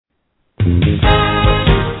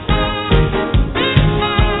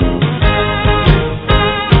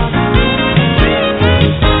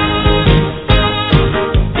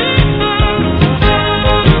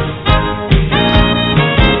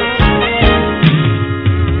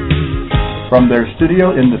From their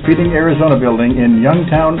studio in the Feeding Arizona building in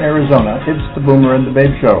Youngtown, Arizona, it's the Boomer and the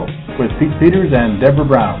Babe Show with Pete Peters and Deborah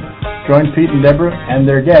Brown. Join Pete and Deborah and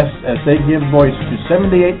their guests as they give voice to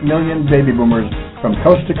 78 million baby boomers from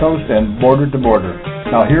coast to coast and border to border.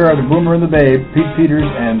 Now here are the Boomer and the Babe, Pete Peters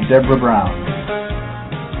and Deborah Brown.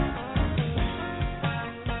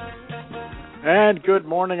 And good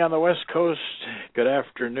morning on the West Coast. Good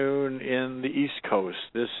afternoon in the East Coast.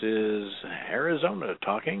 This is Arizona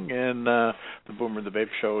talking, and the Boomer and the Babe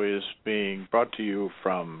Show is being brought to you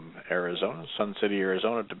from Arizona, Sun City,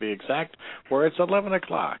 Arizona to be exact, where it's 11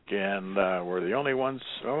 o'clock, and we're the only ones,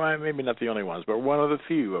 well, maybe not the only ones, but one of the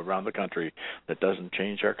few around the country that doesn't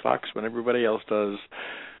change our clocks when everybody else does.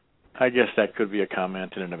 I guess that could be a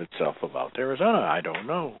comment in and of itself about Arizona. I don't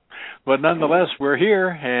know. But nonetheless, we're here,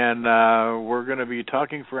 and we're going to be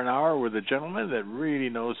talking for an hour with a gentleman that really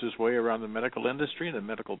knows his way around the medical industry, the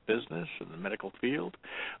medical business, and the medical field.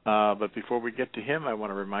 But before we get to him, I want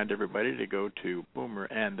to remind everybody to go to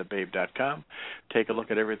boomerandthebabe.com, take a look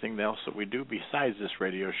at everything else that we do besides this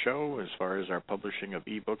radio show as far as our publishing of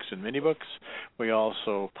ebooks and mini-books. We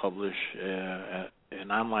also publish an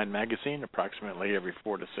online magazine approximately every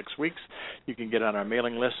 4 to 6 weeks. You can get on our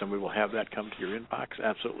mailing list, and we will have that come to your inbox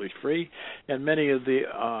absolutely free. And many of the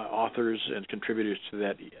authors and contributors to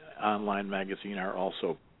that online magazine are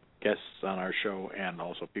also guests on our show and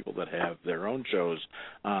also people that have their own shows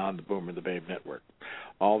on the Boomer and the Babe Network.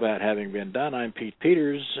 All that having been done, I'm Pete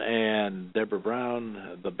Peters, and Deborah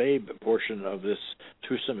Brown, the Babe portion of this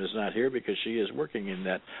twosome, is not here because she is working in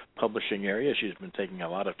that publishing area. She's been taking a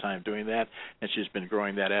lot of time doing that, and she's been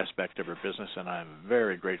growing that aspect of her business, and I'm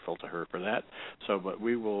very grateful to her for that. So, but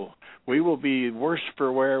we will be worse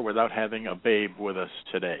for wear without having a Babe with us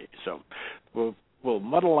today. So we'll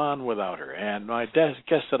muddle on without her. And my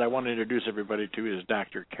guest that I want to introduce everybody to is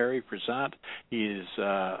Dr. Cary Presant. He's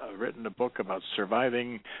written a book about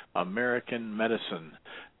surviving American medicine.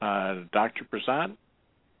 Dr. Presant,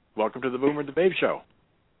 welcome to the Boomer and the Babe Show.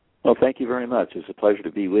 Well, thank you very much. It's a pleasure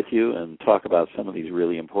to be with you and talk about some of these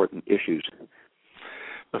really important issues.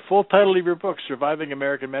 The full title of your book, Surviving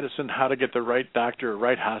American Medicine, How to Get the Right Doctor,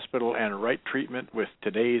 Right Hospital, and Right Treatment with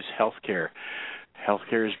Today's Healthcare.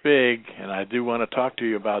 Healthcare is big, and I do want to talk to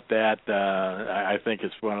you about that. I think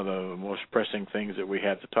it's one of the most pressing things that we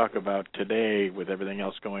have to talk about today with everything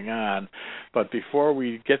else going on. But before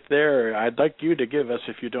we get there, I'd like you to give us,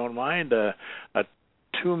 if you don't mind, a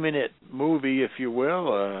 2-minute movie, if you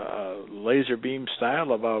will, a laser beam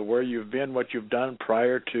style about where you've been, what you've done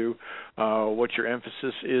prior to what your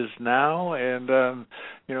emphasis is now, and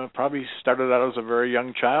probably started out as a very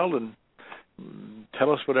young child, and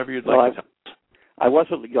tell us whatever you'd like to tell us. I was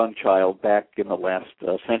a young child back in the last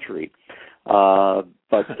century,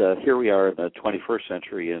 but here we are in the 21st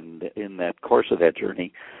century, and in that course of that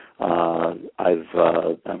journey, I'm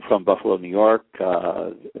from Buffalo, New York,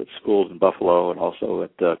 schooled in Buffalo and also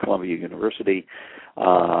at Columbia University.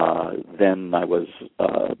 Then I was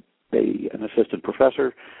an assistant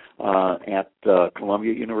professor at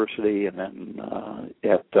Columbia University, and then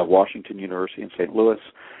at Washington University in St. Louis.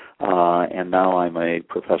 And now I'm a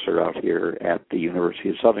professor out here at the University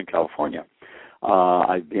of Southern California.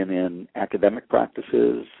 I've been in academic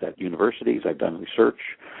practices at universities. I've done research.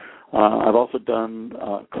 I've also done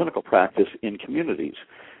clinical practice in communities.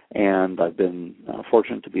 And I've been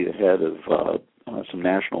fortunate to be the head of some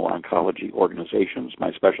national oncology organizations.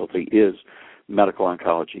 My specialty is medical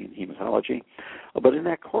oncology and hematology. But in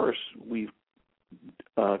that course, we've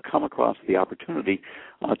come across the opportunity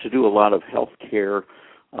to do a lot of healthcare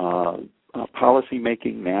policy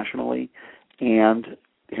making nationally, and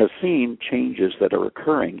have seen changes that are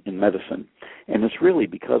occurring in medicine. And it's really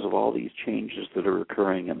because of all these changes that are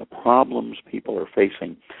occurring and the problems people are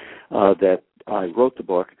facing that I wrote the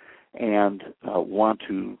book, and want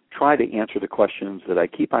to try to answer the questions that I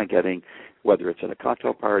keep on getting, whether it's at a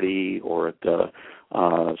cocktail party or at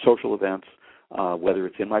social events, whether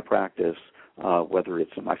it's in my practice, whether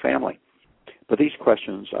it's in my family. But these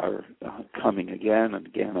questions are coming again and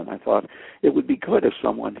again, and I thought it would be good if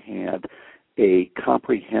someone had a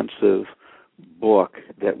comprehensive book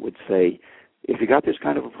that would say, if you got this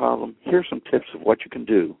kind of a problem, here's some tips of what you can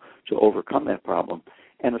do to overcome that problem,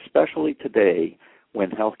 and especially today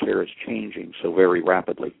when healthcare is changing so very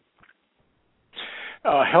rapidly.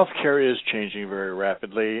 Healthcare is changing very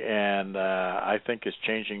rapidly, and I think it's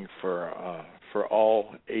changing for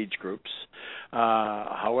all age groups.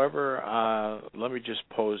 However, let me just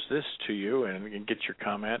pose this to you and get your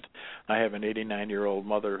comment. I have an 89-year-old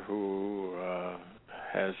mother who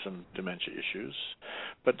has some dementia issues,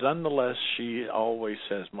 but nonetheless, she always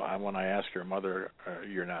says, when I ask her, Mother,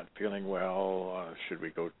 you're not feeling well, should we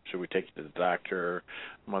take you to the doctor?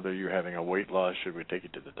 Mother, you're having a weight loss, should we take you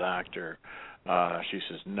to the doctor? She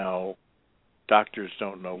says, no, doctors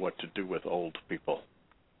don't know what to do with old people.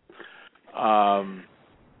 I'd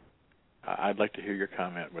like to hear your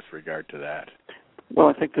comment with regard to that. Well,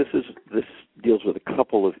 I think this deals with a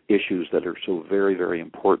couple of issues that are so very, very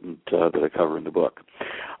important that I cover in the book.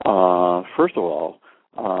 First of all,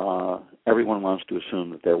 everyone wants to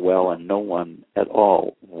assume that they're well, and no one at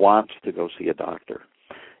all wants to go see a doctor.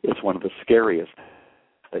 It's one of the scariest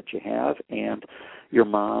that you have, and your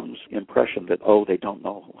mom's impression that, they don't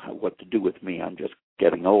know what to do with me, I'm just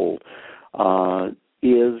getting old,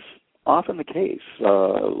 is often the case. A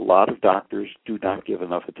lot of doctors do not give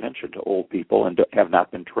enough attention to old people and have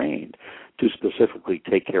not been trained to specifically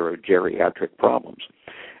take care of geriatric problems.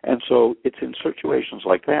 And so it's in situations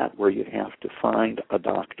like that where you have to find a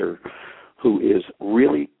doctor who is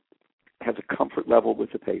really has a comfort level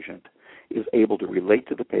with the patient, is able to relate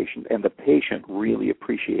to the patient, and the patient really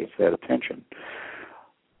appreciates that attention.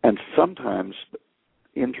 And sometimes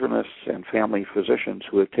internists and family physicians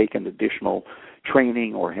who have taken additional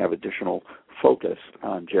training or have additional focus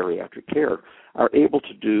on geriatric care are able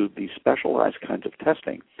to do the specialized kinds of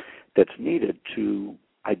testing that's needed to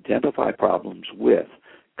identify problems with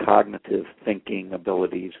cognitive thinking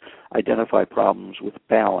abilities, identify problems with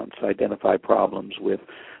balance, identify problems with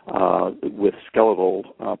skeletal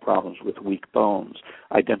problems, with weak bones,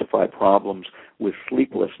 identify problems with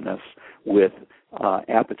sleeplessness, with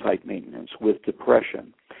appetite maintenance, with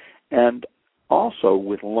depression, and also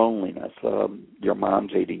with loneliness. Your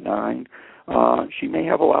mom's 89. She may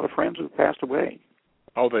have a lot of friends who've passed away.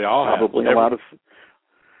 Oh, they all probably have. A lot of,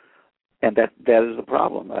 and that is the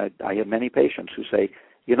problem. I have many patients who say,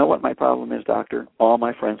 you know what my problem is, doctor? All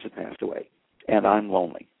my friends have passed away, and I'm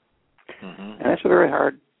lonely. Mm-hmm. And that's a very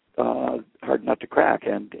hard nut to crack,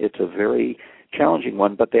 and it's a very challenging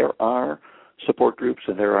one, but there are support groups,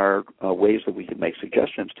 and there are ways that we can make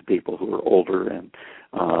suggestions to people who are older and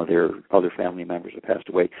their other family members have passed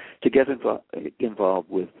away to get involved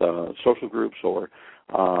with social groups or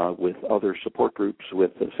with other support groups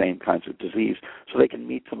with the same kinds of disease, so they can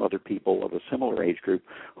meet some other people of a similar age group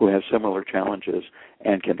who have similar challenges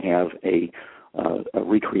and can have a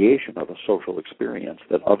recreation of a social experience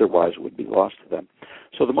that otherwise would be lost to them.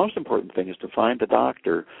 So the most important thing is to find a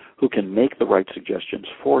doctor who can make the right suggestions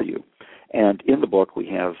for you. And in the book, we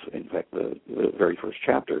have, in fact, the very first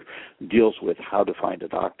chapter deals with how to find a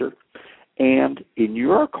doctor. And in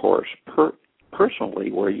your course, personally,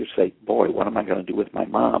 where you say, boy, what am I going to do with my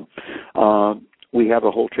mom? We have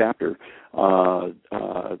a whole chapter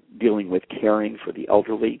dealing with caring for the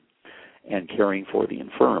elderly and caring for the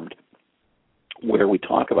infirmed, where we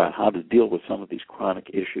talk about how to deal with some of these chronic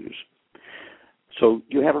issues. So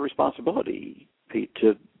you have a responsibility, Pete,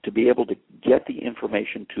 to be able to get the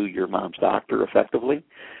information to your mom's doctor effectively,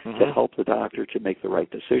 mm-hmm. to help the doctor to make the right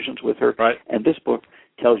decisions with her. Right. And this book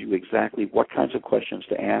tells you exactly what kinds of questions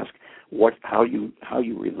to ask, how you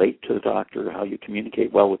relate to the doctor, how you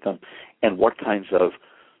communicate well with them, and what kinds of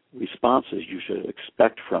responses you should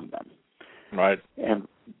expect from them. Right. And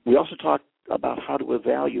we also talk about how to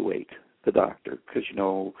evaluate the doctor, because,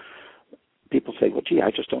 people say, well, gee,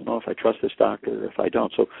 I just don't know if I trust this doctor or if I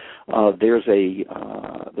don't. So there's a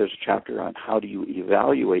chapter on how do you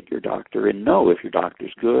evaluate your doctor and know if your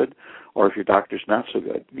doctor's good or if your doctor's not so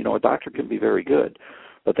good. A doctor can be very good,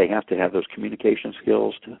 but they have to have those communication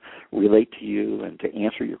skills to relate to you and to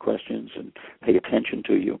answer your questions and pay attention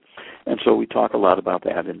to you. And so we talk a lot about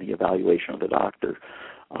that in the evaluation of the doctor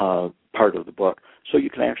part of the book. So you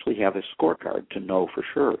can actually have a scorecard to know for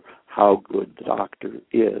sure how good the doctor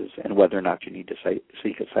is and whether or not you need to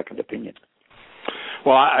seek a second opinion.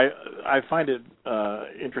 Well, I find it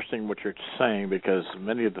interesting what you're saying, because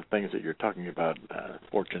many of the things that you're talking about,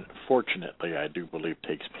 fortunately, I do believe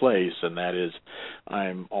takes place, and that is,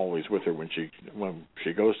 I'm always with her when she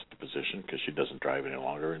goes to the physician, because she doesn't drive any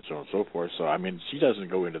longer, and so on and so forth. So, she doesn't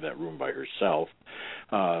go into that room by herself,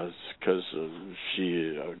 because of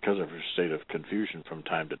her state of confusion from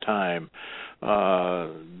time to time,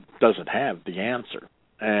 doesn't have the answer,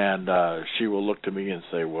 and she will look to me and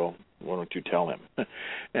say, well, why don't you tell him?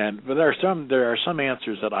 But there are some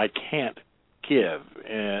answers that I can't give.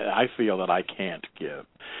 I feel that I can't give.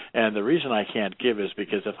 And the reason I can't give is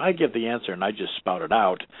because if I give the answer and I just spout it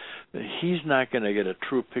out, he's not going to get a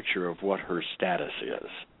true picture of what her status is.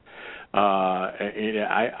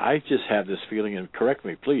 I just have this feeling, and correct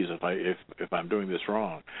me, please, if I'm doing this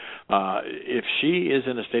wrong. If she is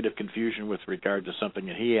in a state of confusion with regard to something,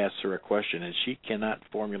 and he asks her a question, and she cannot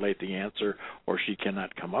formulate the answer, or she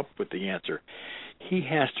cannot come up with the answer, he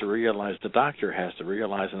has to realize, the doctor has to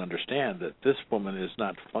realize and understand that this woman is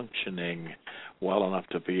not functioning well enough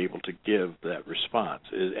to be able to give that response.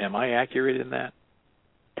 Am I accurate in that?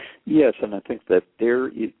 Yes, and I think that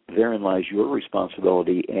therein lies your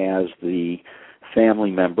responsibility as the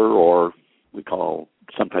family member, or we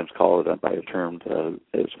sometimes call it by a term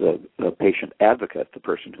as the patient advocate, the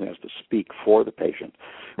person who has to speak for the patient.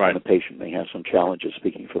 Right. And the patient may have some challenges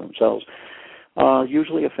speaking for themselves.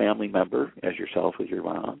 Usually a family member, as yourself with your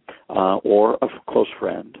mom, or a close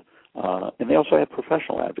friend. And they also have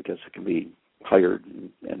professional advocates that can be hired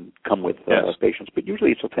and come with patients, but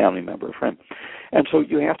usually it's a family member, a friend. And so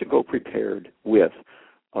you have to go prepared with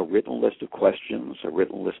a written list of questions, a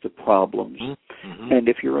written list of problems. Mm-hmm. And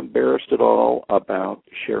if you're embarrassed at all about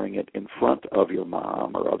sharing it in front of your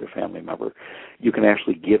mom or other family member, you can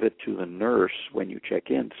actually give it to the nurse when you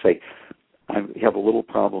check in to say, I have a little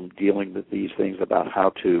problem dealing with these things about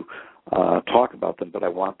how to talk about them, but I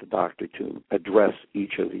want the doctor to address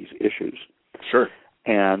each of these issues. Sure.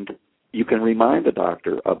 And you can remind the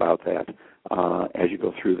doctor about that as you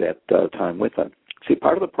go through that time with them. See,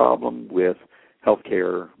 part of the problem with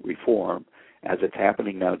healthcare reform, as it's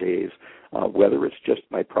happening nowadays, whether it's just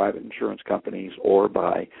by private insurance companies or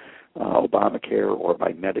by Obamacare or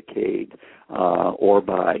by Medicaid or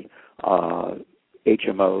by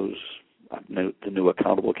HMOs, the new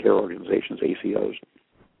accountable care organizations, ACOs,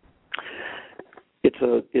 it's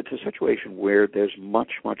a situation where there's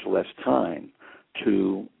much less time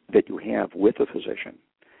that you have with a physician.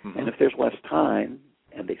 Mm-hmm. And if there's less time,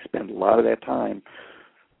 and they spend a lot of that time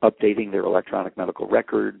updating their electronic medical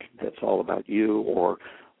record that's all about you, or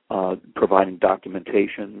providing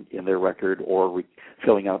documentation in their record, or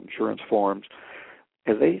filling out insurance forms,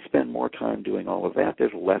 as they spend more time doing all of that,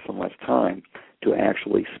 there's less and less time to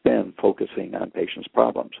actually spend focusing on patients'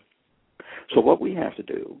 problems. So what we have to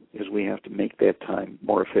do is we have to make that time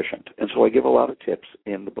more efficient. And so I give a lot of tips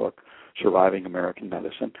in the book, Surviving American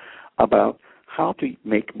Medicine, about how to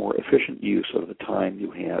make more efficient use of the time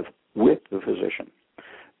you have with the physician,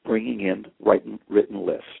 bringing in written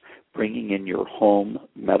lists, bringing in your home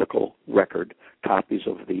medical record, copies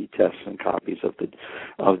of the tests and copies of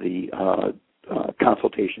the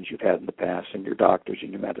consultations you've had in the past, and your doctors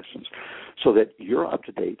and your medicines, so that you're up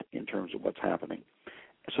to date in terms of what's happening.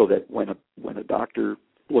 So that when a doctor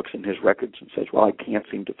looks in his records and says, well, I can't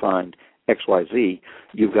seem to find XYZ,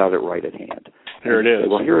 you've got it right at hand. Here it is. Say,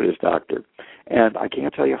 well, here it is, doctor. And I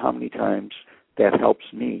can't tell you how many times that helps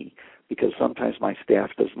me, because sometimes my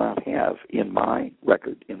staff does not have in my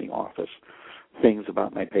record in the office things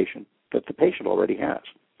about my patient that the patient already has.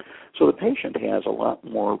 So the patient has a lot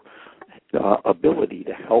more ability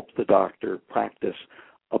to help the doctor practice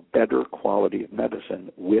a better quality of medicine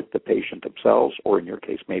with the patient themselves, or in your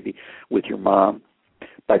case, maybe with your mom,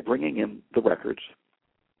 by bringing in the records,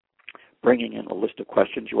 bringing in a list of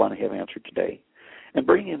questions you want to have answered today, and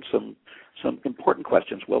bringing in some important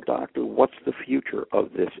questions. Well, doctor, what's the future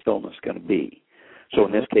of this illness going to be? So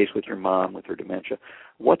in this case, with your mom, with her dementia,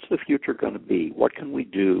 what's the future going to be? What can we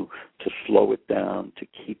do to slow it down, to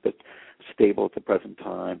keep it stable at the present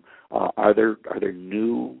time? Are there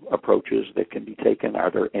new approaches that can be taken? Are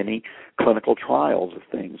there any clinical trials of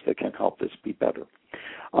things that can help this be better?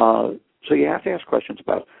 So you have to ask questions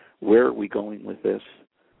about where are we going with this?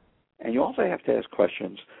 And you also have to ask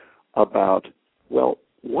questions about, well,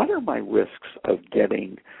 what are my risks of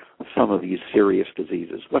getting some of these serious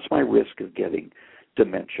diseases? What's my risk of getting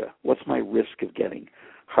dementia? What's my risk of getting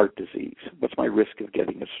heart disease? What's my risk of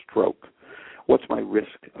getting a stroke? What's my risk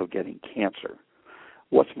of getting cancer?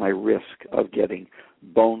 What's my risk of getting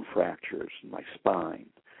bone fractures in my spine?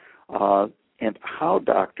 And how,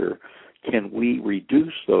 doctor, can we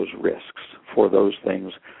reduce those risks for those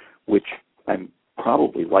things which I'm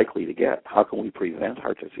probably likely to get? How can we prevent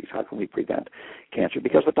heart disease? How can we prevent cancer?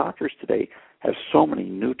 Because the doctors today have so many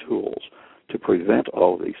new tools to prevent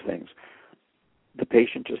all of these things. The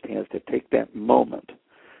patient just has to take that moment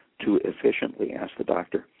to efficiently ask the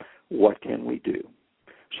doctor, what can we do?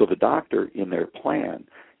 So the doctor, in their plan,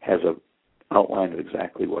 has an outline of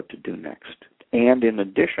exactly what to do next. And in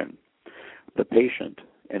addition, the patient,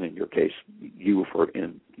 and in your case, you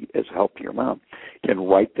as help to your mom, can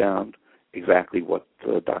write down exactly what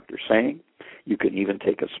the doctor's saying. You can even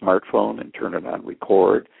take a smartphone and turn it on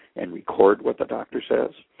record and record what the doctor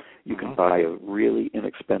says. You can buy a really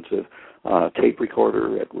inexpensive tape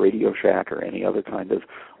recorder at Radio Shack or any other kind of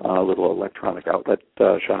little electronic outlet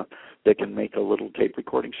shop that can make a little tape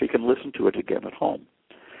recording so you can listen to it again at home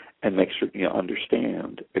and make certain you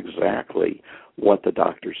understand exactly what the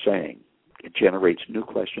doctor's saying. It generates new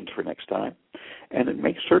questions for next time, and it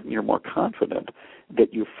makes certain you're more confident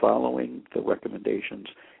that you're following the recommendations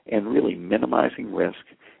and really minimizing risk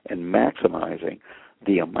and maximizing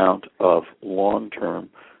the amount of long-term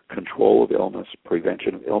control of illness,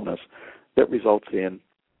 prevention of illness that results in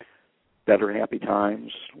better happy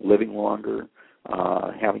times, living longer,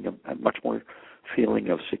 having a much more feeling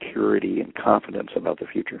of security and confidence about the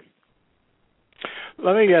future.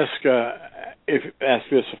 Let me ask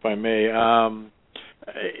this, if I may.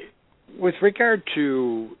 With regard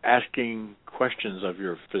to asking questions of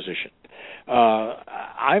your physician,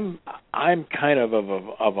 I'm kind of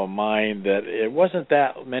a mind that it wasn't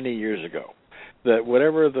that many years ago that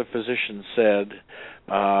whatever the physician said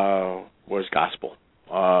was gospel,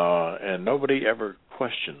 and nobody ever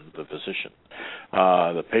questioned the physician.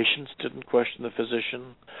 The patients didn't question the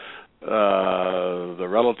physician. The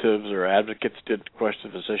relatives or advocates didn't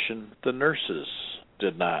question the physician. The nurses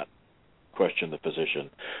did not question the physician.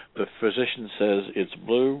 The physician says it's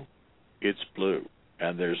blue,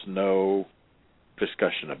 and there's no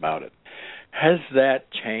discussion about it. Has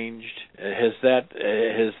that changed? Has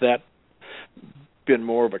that become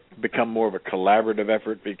more of a collaborative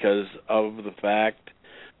effort because of the fact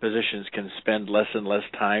physicians can spend less and less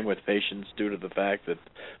time with patients due to the fact that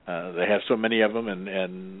they have so many of them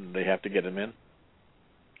and they have to get them in?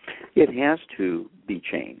 It has to be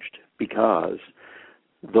changed because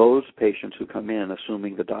those patients who come in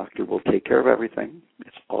assuming the doctor will take care of everything,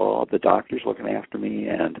 it's all the doctor's looking after me,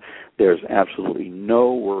 and there's absolutely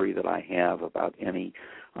no worry that I have about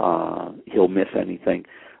he'll miss anything.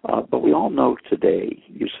 But we all know today,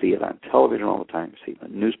 you see it on television all the time, you see it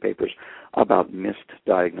in newspapers, about missed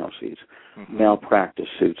diagnoses, malpractice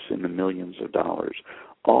suits in the millions of dollars,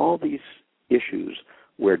 all these issues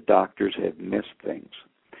where doctors have missed things.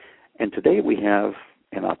 And today we have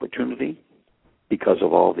an opportunity because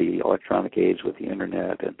of all the electronic aids with the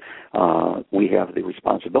internet, and we have the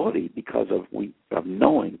responsibility because of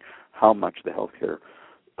knowing how much the healthcare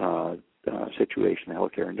situation, the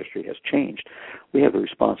healthcare industry has changed. We have the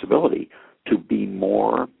responsibility to be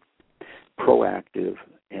more proactive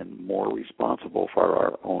and more responsible for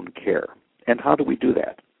our own care. And how do we do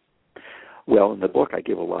that? Well, in the book, I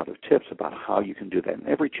give a lot of tips about how you can do that. And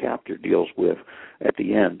every chapter deals with, at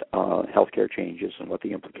the end, healthcare changes and what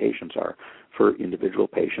the implications are for individual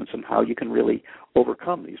patients and how you can really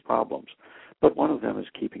overcome these problems. But one of them is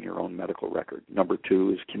keeping your own medical record. Number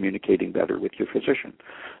 2 is communicating better with your physician.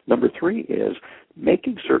 Number 3 is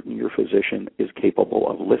making certain your physician is capable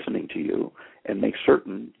of listening to you and make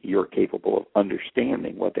certain you're capable of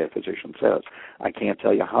understanding what that physician says. I can't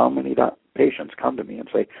tell you how many patients come to me and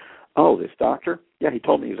say, oh, this doctor, yeah, he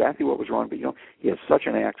told me exactly what was wrong, but, he has such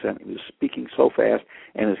an accent, he was speaking so fast,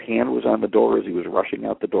 and his hand was on the door as he was rushing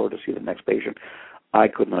out the door to see the next patient. I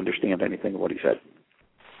couldn't understand anything of what he said.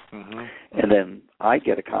 And then I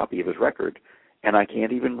get a copy of his record, and I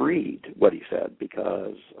can't even read what he said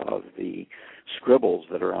because of the scribbles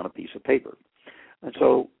that are on a piece of paper. And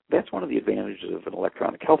so that's one of the advantages of an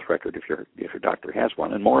electronic health record if your doctor has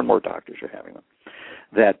one, and more doctors are having them,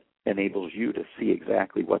 that enables you to see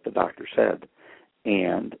exactly what the doctor said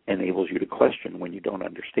and enables you to question when you don't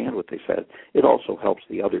understand what they said. It also helps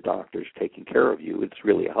the other doctors taking care of you. It's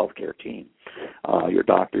really a healthcare team. Your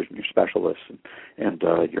doctors and your specialists and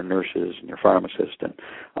your nurses and your pharmacists and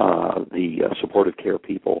the supportive care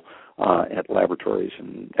people at laboratories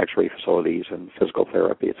and x-ray facilities and physical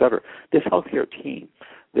therapy, et cetera. This healthcare team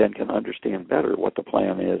then can understand better what the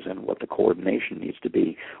plan is and what the coordination needs to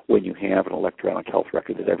be when you have an electronic health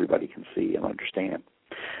record that everybody can see and understand.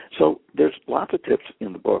 So there's lots of tips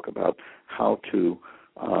in the book about how to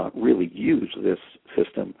really use this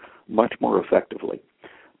system much more effectively.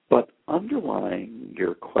 But underlying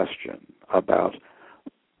your question about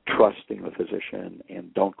trusting the physician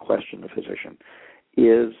and don't question the physician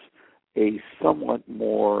is a somewhat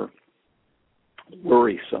more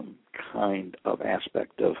worrisome kind of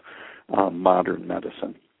aspect of modern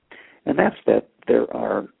medicine. And that's that there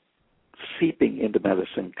are seeping into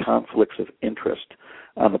medicine conflicts of interest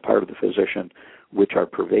on the part of the physician which are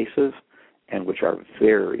pervasive and which are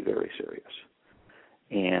very, very serious.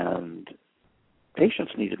 And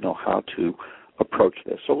patients need to know how to approach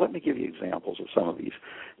this. So let me give you examples of some of these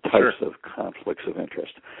types of conflicts of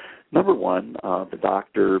interest. Number 1, the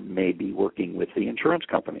doctor may be working with the insurance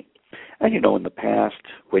company. And in the past,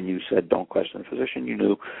 when you said don't question the physician, you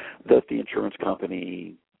knew that the insurance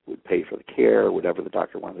company would pay for the care, whatever the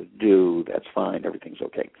doctor wanted to do, that's fine, everything's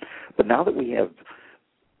okay. But now that we have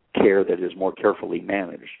care that is more carefully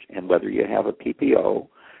managed, and whether you have a PPO,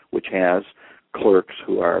 which has clerks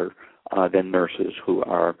who are then nurses who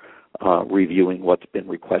are reviewing what's been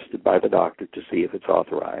requested by the doctor to see if it's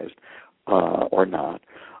authorized or not,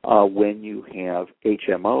 when you have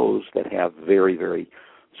HMOs that have very, very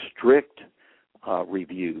strict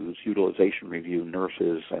reviews, utilization review,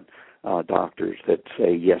 nurses and doctors that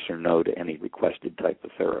say yes or no to any requested type of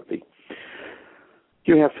therapy.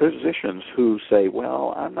 You have physicians who say,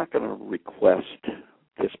 well, I'm not going to request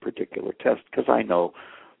this particular test because I know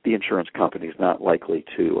the insurance company is not likely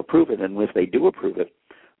to approve it. And if they do approve it,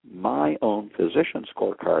 my own physician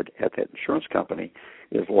scorecard at that insurance company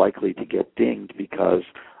is likely to get dinged because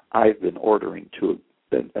I've been ordering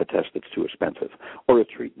a test that's too expensive or a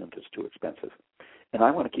treatment that's too expensive. And I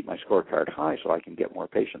want to keep my scorecard high so I can get more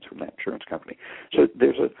patients from that insurance company. So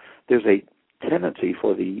there's a tendency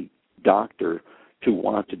for the doctor to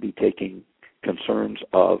want to be taking concerns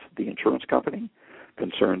of the insurance company,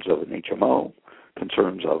 concerns of an HMO,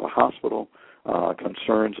 concerns of a hospital,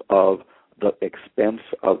 concerns of the expense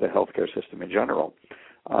of the healthcare system in general,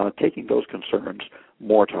 taking those concerns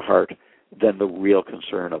more to heart than the real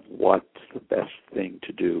concern of what's the best thing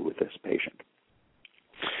to do with this patient.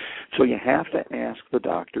 So you have to ask the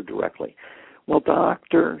doctor directly, well,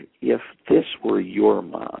 doctor, if this were your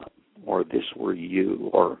mom, or this were you,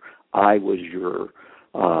 or I was your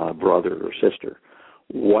brother or sister,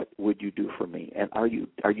 what would you do for me? And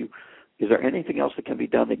is there anything else that can be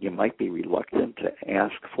done that you might be reluctant to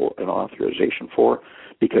ask for an authorization for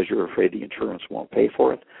because you're afraid the insurance won't pay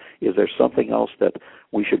for it? Is there something else that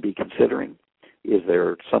we should be considering? Is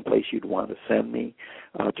there someplace you'd want to send me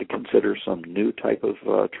to consider some new type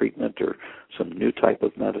of treatment or some new type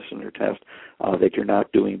of medicine or test that you're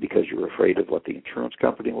not doing because you're afraid of what the insurance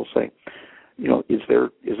company will say? You know, is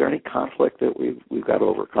there any conflict that we've got to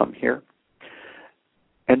overcome here?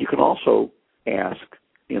 And you can also ask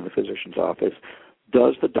in the physician's office,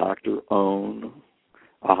 does the doctor own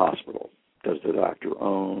a hospital? Does the doctor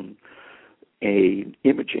own an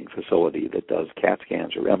imaging facility that does CAT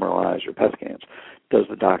scans or MRIs or PET scans? Does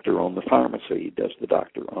the doctor own the pharmacy? Does the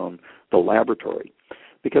doctor own the laboratory?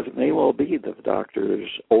 Because it may well be that the doctor is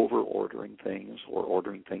over-ordering things or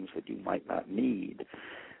ordering things that you might not need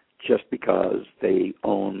just because they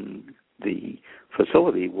own the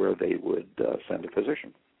facility where they would send a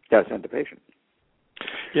patient.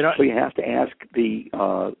 You know, so you have to ask the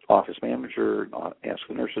office manager, ask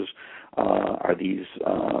the nurses, are these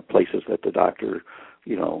places that the doctor,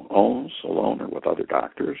 owns alone or with other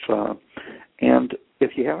doctors? And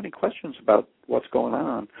if you have any questions about what's going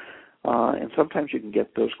on, and sometimes you can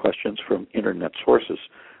get those questions from internet sources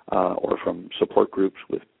or from support groups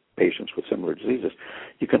with patients with similar diseases,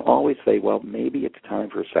 you can always say, well, maybe it's time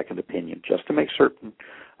for a second opinion, just to make certain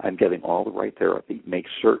I'm getting all the right therapy, make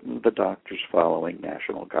certain the doctor's following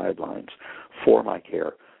national guidelines for my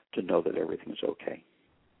care to know that everything's okay.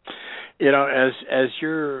 You know, as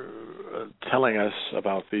you're telling us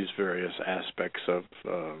about these various aspects of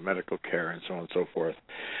medical care and so on and so forth,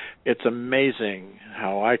 it's amazing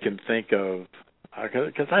how I can think of,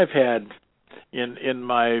 because I've had in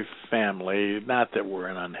my family, not that we're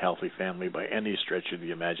an unhealthy family by any stretch of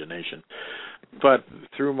the imagination, but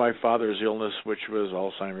through my father's illness, which was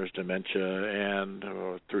Alzheimer's dementia, and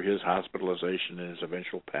through his hospitalization and his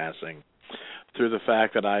eventual passing, through the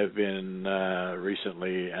fact that I've been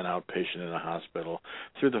recently an outpatient in a hospital,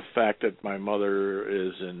 through the fact that my mother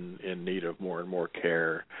is in need of more and more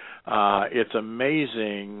care, it's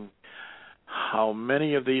amazing how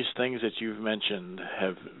many of these things that you've mentioned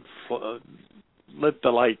have lit the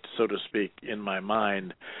light, so to speak, in my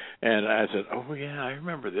mind, and I said, "Oh yeah, I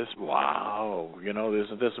remember this. Wow,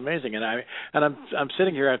 this amazing." And I'm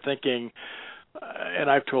sitting here, I'm thinking,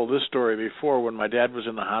 and I've told this story before. When my dad was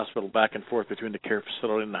in the hospital, back and forth between the care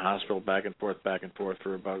facility and the hospital, back and forth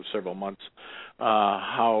for about several months,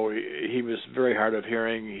 how he was very hard of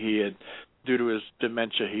hearing. He had, due to his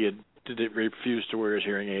dementia, refused to wear his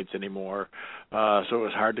hearing aids anymore, so it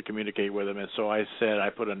was hard to communicate with him. And so I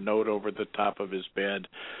put a note over the top of his bed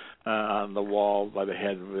on the wall by the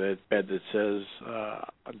head of the bed that says,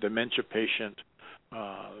 a dementia patient,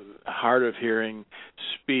 hard of hearing,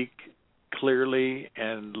 speak clearly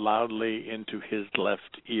and loudly into his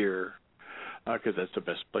left ear, because that's the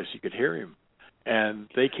best place you could hear him. And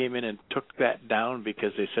they came in and took that down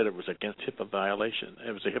because they said it was against HIPAA violation.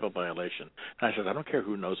 It was a HIPAA violation. And I said, I don't care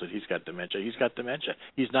who knows that he's got dementia. He's got dementia.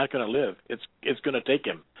 He's not going to live. It's going to take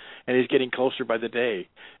him. And he's getting closer by the day.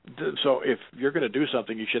 So if you're going to do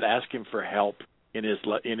something, you should ask him for help in his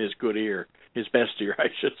good ear. his best ear, I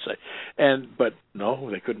should say. But no,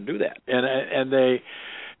 they couldn't do that.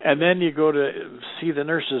 And then you go to see the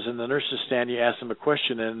nurses, and the nurses stand. You ask them a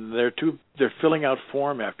question, and they're filling out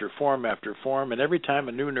form after form after form. And every time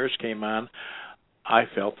a new nurse came on, I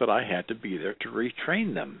felt that I had to be there to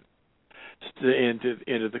retrain them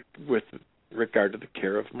with regard to the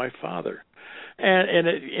care of my father, and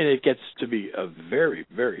it gets to be a very,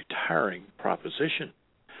 very tiring proposition.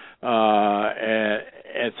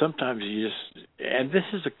 And sometimes and this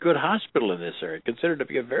is a good hospital in this area, considered to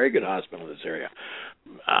be a very good hospital in this area.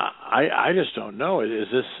 I just don't know. Is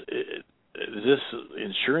this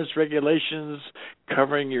insurance regulations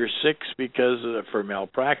covering your six because for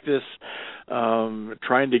malpractice,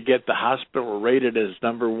 trying to get the hospital rated as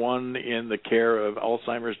number one in the care of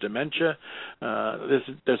Alzheimer's dementia?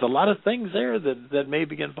 There's a lot of things there that may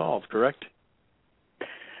be involved, correct?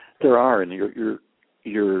 There are, and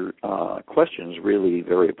your question is really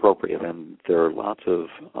very appropriate, and there are lots of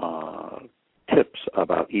tips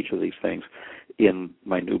about each of these things in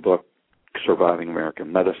my new book, Surviving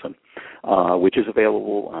American Medicine, which is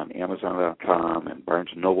available on Amazon.com and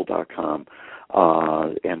BarnesandNoble.com,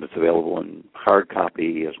 and it's available in hard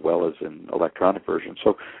copy as well as in electronic version.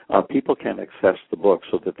 So people can access the book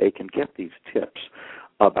so that they can get these tips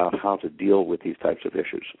about how to deal with these types of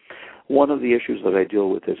issues. One of the issues that I deal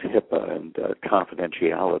with is HIPAA and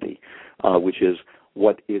confidentiality, which is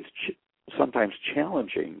what is sometimes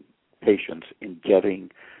challenging patients in getting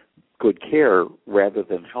good care rather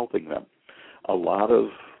than helping them. A lot of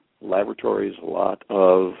laboratories, a lot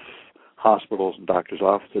of hospitals and doctors'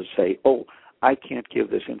 offices say, oh, I can't give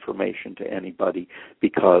this information to anybody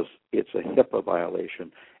because it's a HIPAA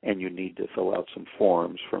violation and you need to fill out some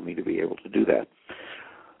forms for me to be able to do that.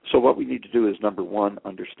 So what we need to do is, number one,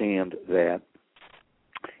 understand that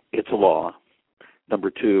it's a law. Number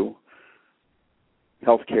two,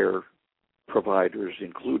 healthcare providers,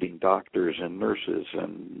 including doctors and nurses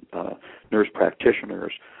and nurse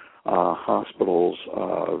practitioners, hospitals,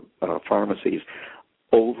 pharmacies,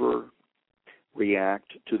 overreact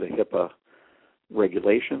to the HIPAA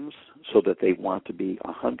regulations so that they want to be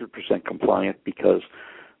 100% compliant, because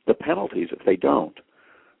the penalties, if they don't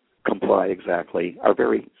comply exactly, are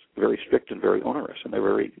very, very strict and very onerous, and they're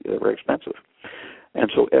very expensive.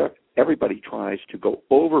 And so everybody tries to go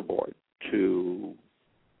overboard to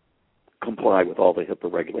comply with all the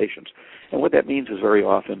HIPAA regulations. And what that means is very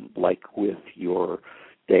often, like with your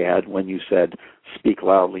dad, when you said, speak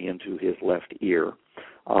loudly into his left ear,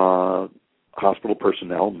 hospital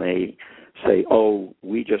personnel may say, oh,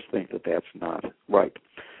 we just think that that's not right.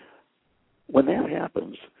 When that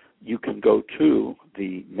happens, you can go to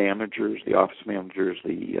the managers, the office managers,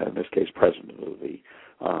 in this case, president of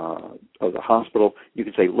the hospital. You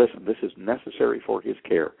can say, listen, this is necessary for his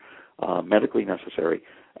care, medically necessary,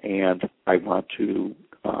 and I want to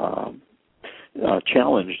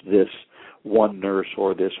challenge this one nurse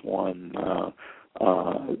or this one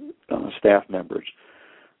staff member's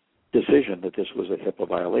decision that this was a HIPAA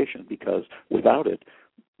violation, because without it,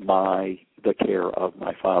 the care of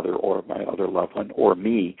my father or my other loved one or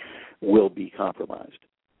me will be compromised.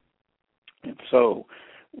 And so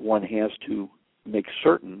one has to make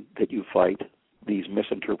certain that you fight these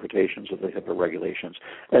misinterpretations of the HIPAA regulations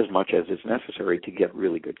as much as is necessary to get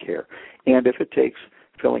really good care. And if it takes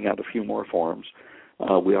filling out a few more forms,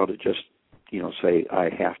 we ought to just, say, I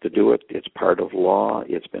have to do it. It's part of law.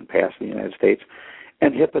 It's been passed in the United States.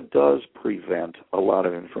 And HIPAA does prevent a lot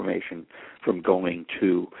of information from going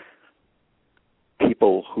to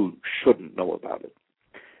people who shouldn't know about it.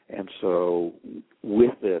 And so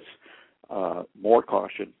with this, more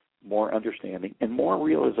caution, more understanding, and more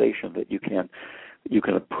realization that you can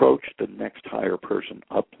approach the next higher person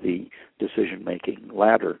up the decision-making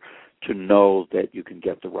ladder to know that you can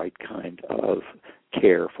get the right kind of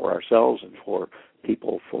care for ourselves and for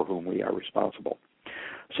people for whom we are responsible.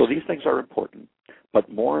 So these things are important,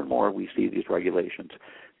 but more and more we see these regulations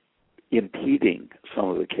impeding some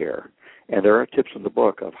of the care. And there are tips in the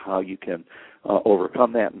book of how you can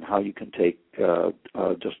overcome that and how you can take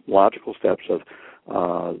just logical steps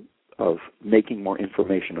of making more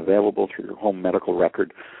information available through your home medical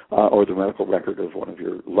record or the medical record of one of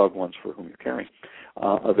your loved ones for whom you're caring,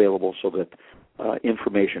 available so that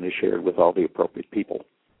information is shared with all the appropriate people.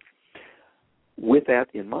 With that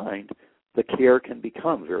in mind, the care can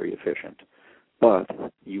become very efficient, but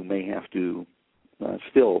you may have to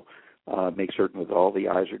still make certain that all the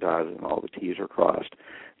I's are dotted and all the T's are crossed.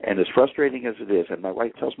 And as frustrating as it is, and my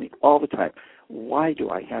wife tells me all the time, why do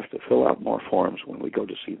I have to fill out more forms when we go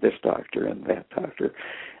to see this doctor and that doctor?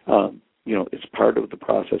 It's part of the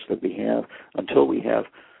process that we have until we have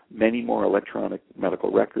many more electronic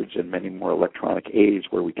medical records and many more electronic aids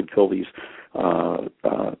where we can fill these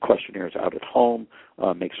questionnaires out at home,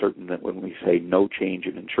 make certain that when we say no change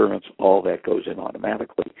in insurance, all that goes in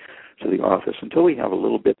automatically to the office. Until we have a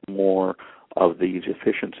little bit more of these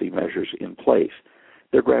efficiency measures in place,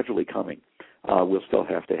 they're gradually coming. We'll still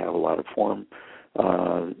have to have a lot of forms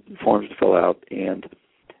to fill out, and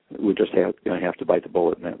we just going to have to bite the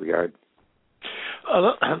bullet in that regard.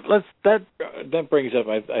 That brings up,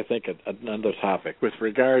 I think, another topic with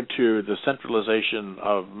regard to the centralization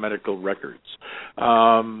of medical records.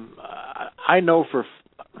 I know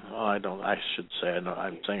I should say I know.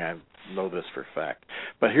 I'm saying I know this for a fact,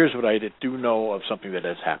 but here's what I do know of something that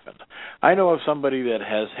has happened. I know of somebody that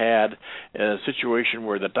has had a situation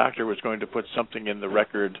where the doctor was going to put something in the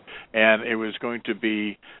record, and it was going to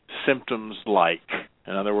be symptoms-like.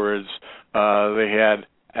 In other words, they had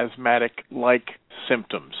asthmatic-like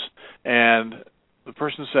symptoms. And the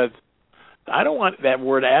person said, I don't want that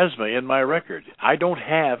word asthma in my record. I don't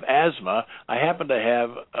have asthma. I happen to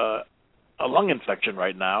have a lung infection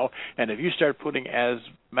right now, and if you start putting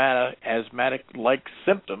asthmatic-like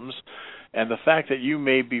symptoms, and the fact that you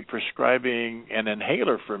may be prescribing an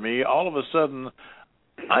inhaler for me, all of a sudden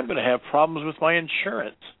I'm going to have problems with my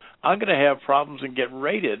insurance. I'm going to have problems and get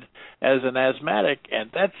rated as an asthmatic, and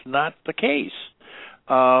that's not the case.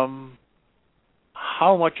 How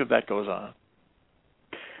much of that goes on?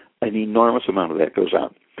 An enormous amount of that goes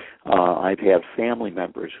on. I've had family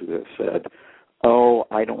members who have said, oh,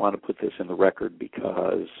 I don't want to put this in the record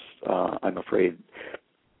because I'm afraid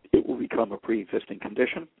it will become a pre-existing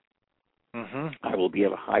condition. Mm-hmm. I will be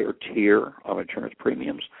at a higher tier of insurance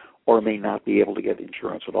premiums or may not be able to get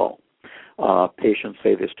insurance at all. Patients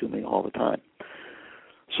say this to me all the time.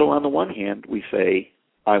 So on the one hand, we say,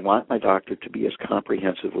 I want my doctor to be as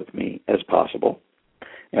comprehensive with me as possible.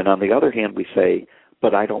 And on the other hand, we say,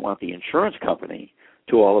 but I don't want the insurance company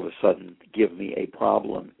to all of a sudden give me a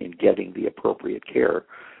problem in getting the appropriate care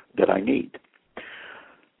that I need.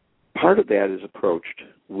 Part of that is approached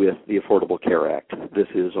with the Affordable Care Act. This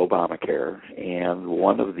is Obamacare, and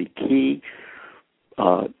one of the key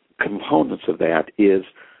components of that is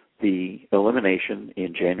the elimination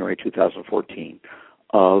in January 2014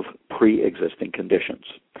 of pre-existing conditions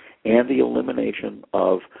and the elimination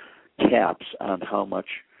of caps on how much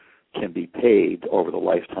can be paid over the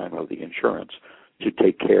lifetime of the insurance to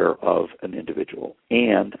take care of an individual,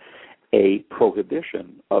 and a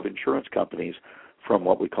prohibition of insurance companies from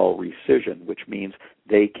what we call rescission, which means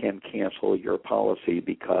they can cancel your policy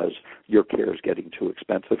because your care is getting too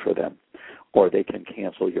expensive for them, or they can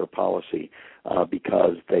cancel your policy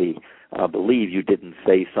because they believe you didn't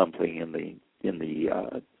say something in the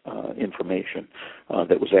information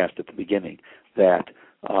that was asked at the beginning that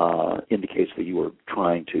indicates that you were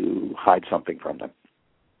trying to hide something from them.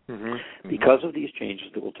 Mm-hmm. Mm-hmm. Because of these changes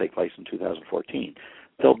that will take place in 2014,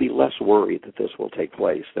 they'll be less worried that this will take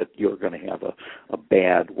place, that you're going to have a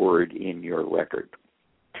bad word in your record.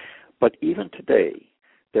 But even today,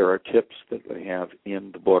 there are tips that I have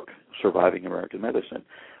in the book, Surviving American Medicine,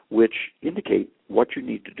 which indicate what you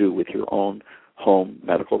need to do with your own home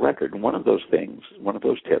medical record. And one of those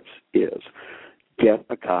tips is get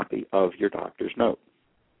a copy of your doctor's note.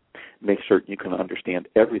 Make certain you can understand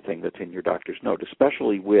everything that's in your doctor's note,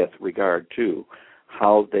 especially with regard to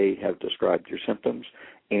how they have described your symptoms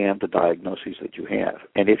and the diagnoses that you have.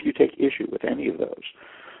 And if you take issue with any of those,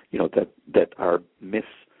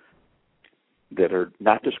 that are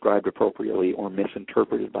not described appropriately or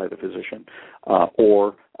misinterpreted by the physician,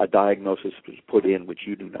 or a diagnosis was put in which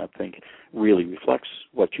you do not think really reflects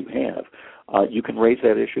what you have, you can raise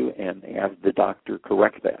that issue and have the doctor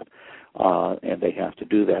correct that, and they have to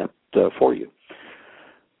do that for you.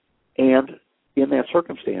 And in that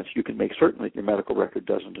circumstance, you can make certain that your medical record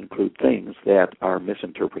doesn't include things that are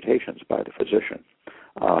misinterpretations by the physician.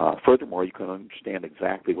 Furthermore, you can understand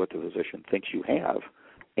exactly what the physician thinks you have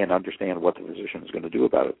and understand what the physician is going to do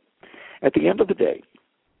about it. At the end of the day,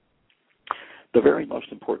 the very most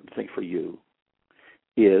important thing for you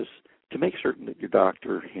is to make certain that your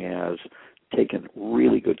doctor has taken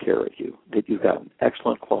really good care of you, that you've gotten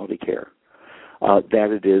excellent quality care,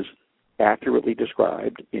 that it is accurately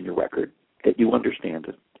described in your record, that you understand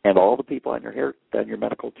it, and all the people on your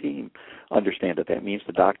medical team understand it. That means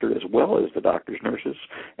the doctor as well as the doctor's nurses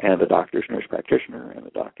and the doctor's nurse practitioner and the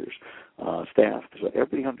doctor's staff. So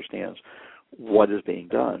everybody understands what is being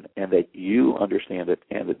done and that you understand it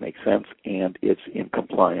and it makes sense and it's in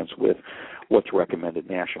compliance with what's recommended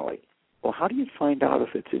nationally. Well, how do you find out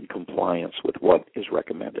if it's in compliance with what is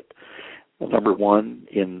recommended? Well, number one,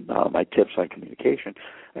 in my tips on communication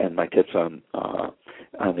and my tips on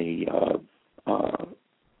the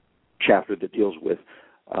chapter that deals with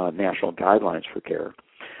national guidelines for care,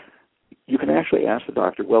 you can actually ask the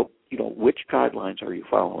doctor, well, which guidelines are you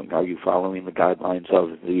following? Are you following the guidelines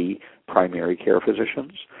of the primary care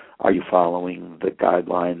physicians? Are you following the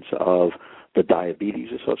guidelines of the Diabetes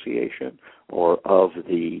Association or of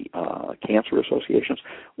the Cancer Associations?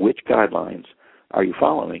 Which guidelines are you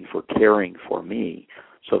following for caring for me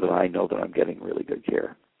so that I know that I'm getting really good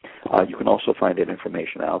care? You can also find that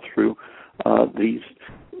information out through these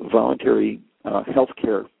voluntary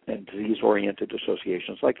healthcare and disease-oriented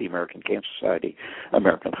associations like the American Cancer Society,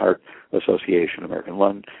 American Heart Association, American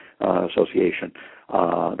Lung Association,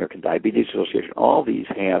 American Diabetes Association. All these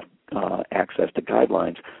have access to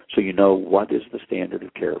guidelines, so you know what is the standard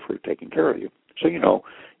of care for taking care of you. So you know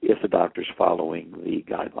if the doctor's following the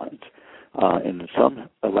guidelines. And in some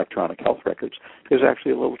electronic health records, there's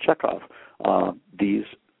actually a little checkoff. These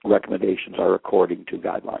recommendations are according to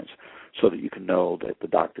guidelines, so that you can know that the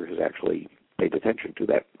doctor has actually paid attention to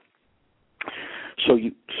that.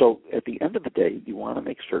 So at the end of the day, you want to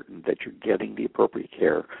make certain that you're getting the appropriate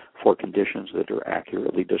care for conditions that are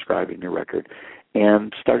accurately described in your record.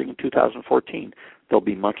 And starting in 2014, there'll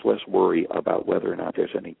be much less worry about whether or not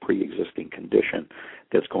there's any pre-existing condition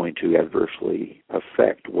that's going to adversely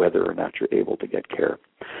affect whether or not you're able to get care.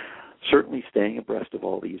 Certainly staying abreast of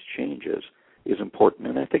all these changes is important,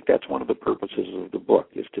 and I think that's one of the purposes of the book,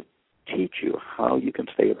 is to teach you how you can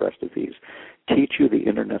stay abreast of these, teach you the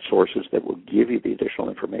internet sources that will give you the additional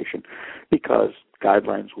information, because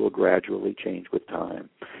guidelines will gradually change with time,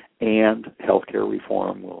 and healthcare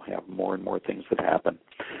reform will have more and more things that happen.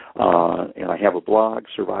 And I have a blog,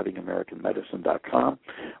 survivingamericanmedicine.com,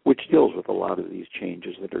 which deals with a lot of these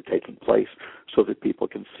changes that are taking place so that people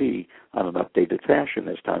can see on an updated fashion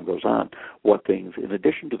as time goes on what things, in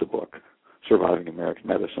addition to the book, Surviving American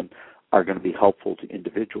Medicine, are going to be helpful to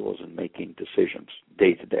individuals in making decisions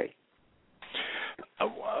day to day.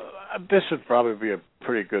 This would probably be a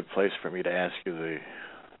pretty good place for me to ask you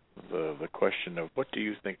the question of what do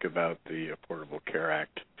you think about the Affordable Care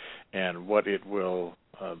Act and what it will,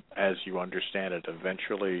 as you understand it,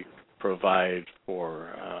 eventually provide for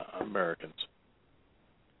Americans?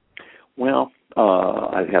 Well,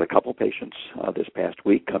 I've had a couple patients this past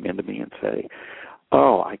week come into me and say,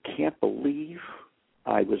 I can't believe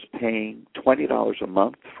I was paying $20 a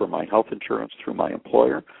month for my health insurance through my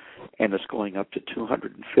employer, and it's going up to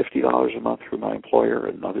 $250 a month through my employer.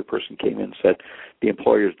 Another person came in and said the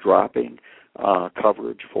employer is dropping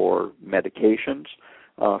coverage for medications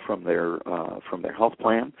from their health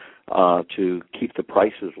plan to keep the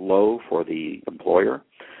prices low for the employer.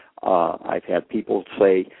 I've had people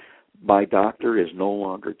say my doctor is no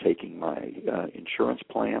longer taking my insurance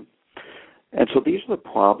plan. And so these are the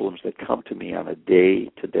problems that come to me on a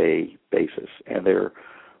day-to-day basis, and they're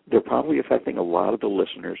probably affecting a lot of the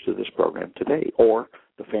listeners to this program today, or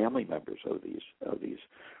the family members of these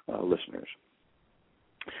listeners.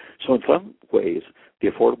 So in some ways, the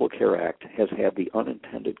Affordable Care Act has had the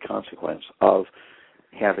unintended consequence of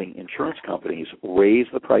having insurance companies raise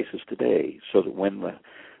the prices today, so that when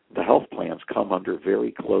the health plans come under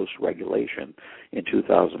very close regulation in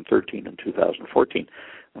 2013 and 2014,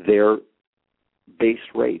 their base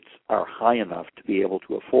rates are high enough to be able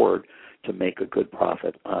to afford to make a good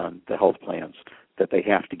profit on the health plans that they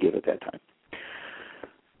have to give at that time.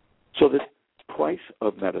 So the price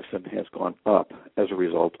of medicine has gone up as a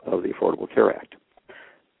result of the Affordable Care Act.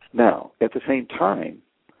 Now, at the same time,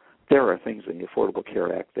 there are things in the Affordable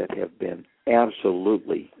Care Act that have been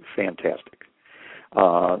absolutely fantastic.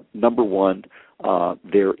 Number one,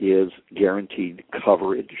 there is guaranteed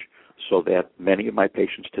coverage so that many of my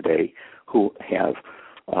patients today who have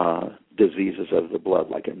diseases of the blood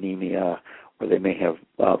like anemia, or they may have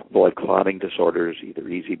blood clotting disorders, either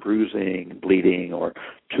easy bruising, bleeding, or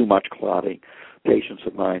too much clotting, patients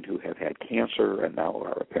of mine who have had cancer and now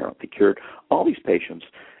are apparently cured, all these patients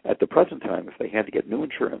at the present time, if they had to get new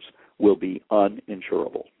insurance, will be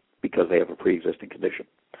uninsurable because they have a pre-existing condition.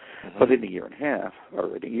 Mm-hmm. But in a year and a half,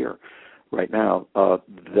 or in a year, right now,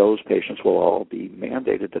 those patients will all be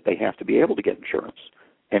mandated that they have to be able to get insurance,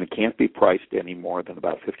 and it can't be priced any more than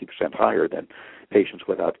about 50% higher than patients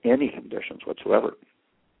without any conditions whatsoever.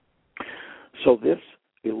 So this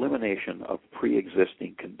elimination of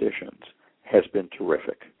pre-existing conditions has been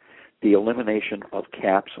terrific. The elimination of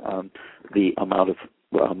caps on the amount of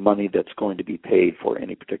money that's going to be paid for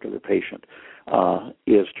any particular patient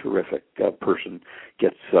is terrific. A person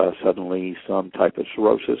gets suddenly some type of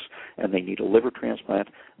cirrhosis and they need a liver transplant.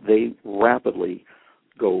 They rapidly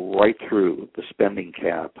go right through the spending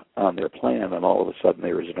cap on their plan, and all of a sudden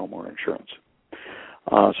there is no more insurance.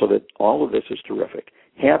 So that all of this is terrific.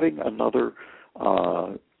 Having another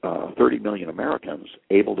 30 million Americans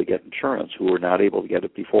able to get insurance who were not able to get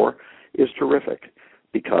it before is terrific,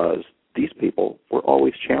 because these people were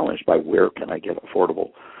always challenged by where can I get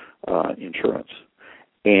affordable insurance,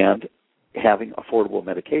 and having affordable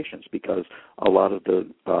medications, because a lot of the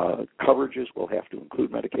coverages will have to include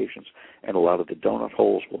medications, and a lot of the donut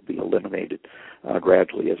holes will be eliminated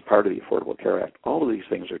gradually as part of the Affordable Care Act. All of these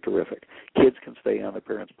things are terrific. Kids can stay on their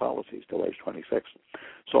parents' policies till age 26.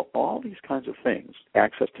 So all these kinds of things,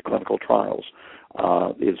 access to clinical trials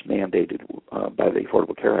is mandated by the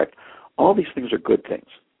Affordable Care Act. All these things are good things.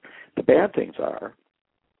 The bad things are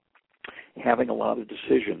having a lot of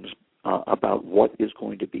decisions about what is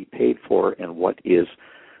going to be paid for and what is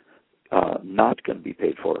not going to be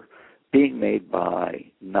paid for, being made by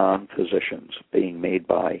non-physicians, being made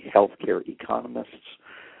by healthcare economists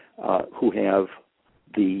who have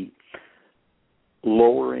the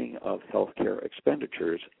lowering of healthcare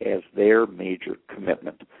expenditures as their major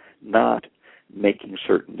commitment, not making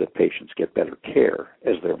certain that patients get better care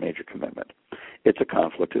as their major commitment. It's a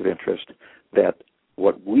conflict of interest that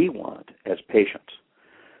what we want as patients,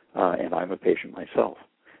 and I'm a patient myself,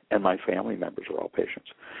 and my family members are all patients.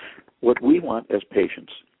 What we want as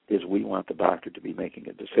patients is we want the doctor to be making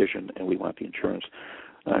a decision, and we want the insurance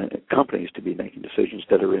companies to be making decisions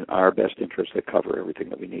that are in our best interest, that cover everything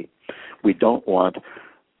that we need. We don't want,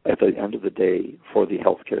 at the end of the day, for the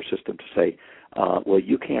healthcare system to say, well,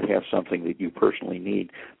 you can't have something that you personally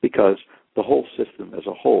need, because the whole system as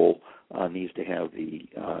a whole needs to have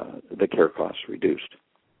the care costs reduced.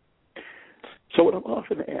 So what I'm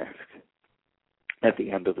often asked at the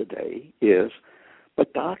end of the day is,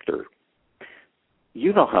 but doctor,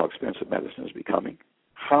 you know how expensive medicine is becoming.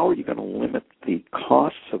 How are you going to limit the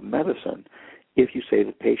costs of medicine if you say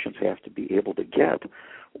that patients have to be able to get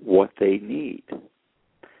what they need?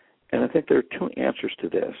 And I think there are two answers to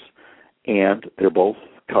this, and they're both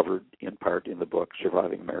covered in part in the book,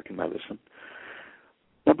 Surviving American Medicine.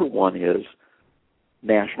 Number one is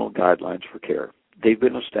national guidelines for care. They've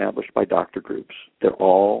been established by doctor groups. They're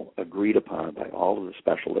all agreed upon by all of the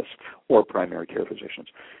specialists or primary care physicians.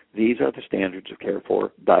 These are the standards of care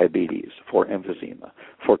for diabetes, for emphysema,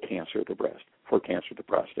 for cancer of the breast, for cancer of the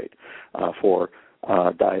prostate, for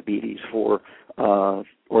diabetes, for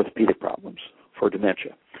orthopedic problems, for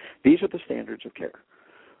dementia. These are the standards of care.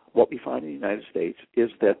 What we find in the United States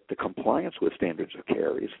is that the compliance with standards of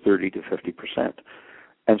care is 30 to 50%.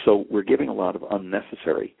 And so we're giving a lot of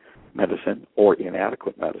unnecessary medicine or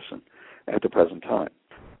inadequate medicine at the present time.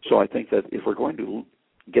 So I think that if we're going to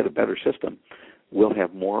get a better system, we'll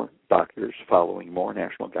have more doctors following more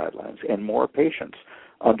national guidelines and more patients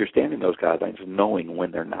understanding those guidelines and knowing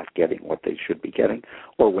when they're not getting what they should be getting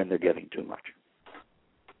or when they're getting too much.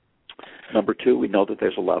 Number two, we know that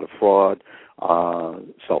there's a lot of fraud,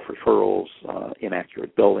 self-referrals,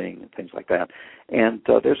 inaccurate billing, and things like that. And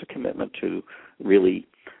there's a commitment to really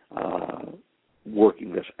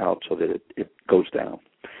working this out so that it goes down.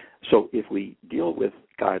 So if we deal with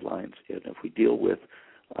guidelines, and if we deal with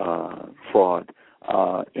fraud,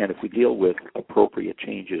 and if we deal with appropriate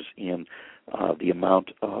changes in the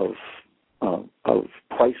amount of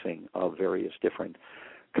pricing of various different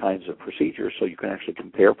kinds of procedures, so you can actually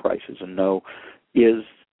compare prices and know, is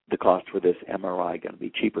the cost for this MRI going to be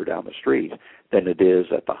cheaper down the street than it is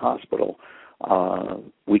at the hospital,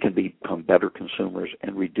 we can become better consumers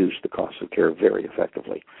and reduce the cost of care very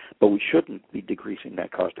effectively. But we shouldn't be decreasing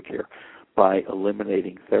that cost of care by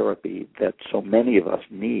eliminating therapy that so many of us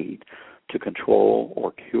need to control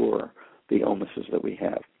or cure the illnesses that we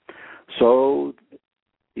have. So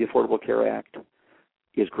the Affordable Care Act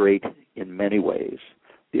is great in many ways.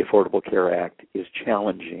 The Affordable Care Act is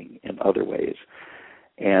challenging in other ways.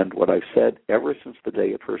 And what I've said ever since the day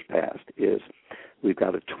it first passed is we've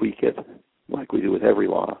got to tweak it, like we do with every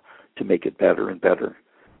law, to make it better and better.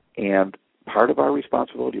 And part of our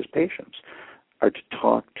responsibility as patients are to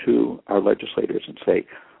talk to our legislators and say,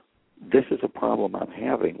 this is a problem I'm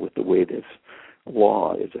having with the way this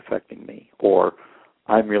law is affecting me, or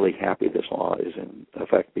I'm really happy this law is in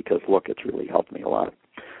effect because, look, it's really helped me a lot.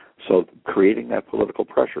 So creating that political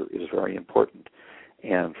pressure is very important.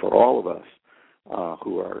 And for all of us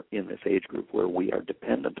who are in this age group where we are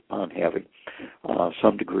dependent upon having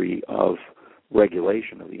some degree of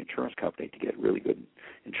regulation of the insurance company to get really good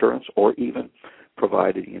insurance, or even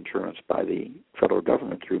provided insurance by the federal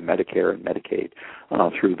government through Medicare and Medicaid,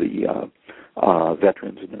 through the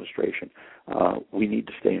Veterans Administration, we need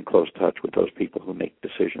to stay in close touch with those people who make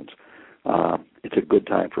decisions. It's a good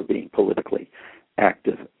time for being politically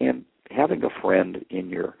active and having a friend in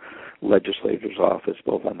your legislator's office,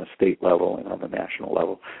 both on the state level and on the national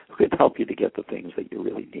level, who can help you to get the things that you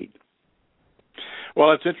really need.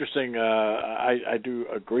 Well, it's interesting. I do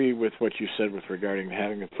agree with what you said with regarding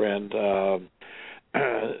having a friend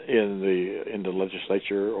in the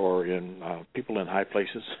legislature or in people in high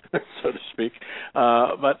places, so to speak.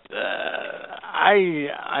 But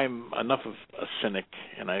I'm enough of a cynic,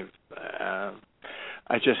 and I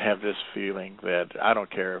just have this feeling that I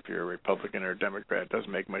don't care if you're a Republican or a Democrat. It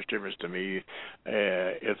doesn't make much difference to me.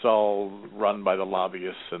 It's all run by the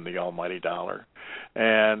lobbyists and the almighty dollar.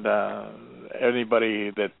 And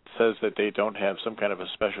anybody that says that they don't have some kind of a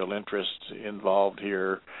special interest involved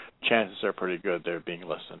here, chances are pretty good they're being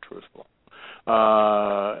less than truthful.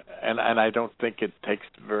 And I don't think it takes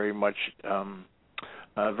very much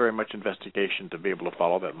investigation to be able to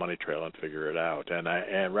follow that money trail and figure it out.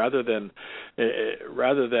 And rather than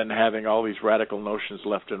having all these radical notions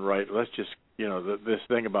left and right, let's just this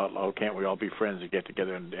thing about can't we all be friends and get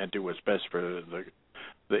together and do what's best for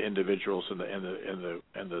the individuals and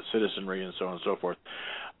the citizenry and so on and so forth.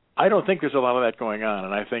 I don't think there's a lot of that going on,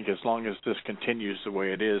 and I think as long as this continues the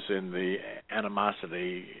way it is and the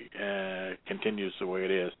animosity continues the way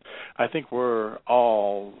it is, I think we're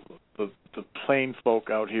all, the plain folk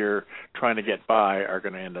out here trying to get by are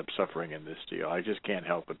going to end up suffering in this deal. I just can't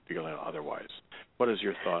help but feel otherwise. What is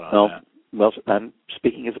your thought on that? Well, I'm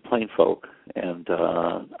speaking as a plain folk, and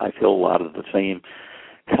I feel a lot of the same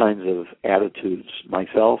kinds of attitudes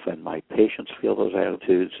myself, and my patients feel those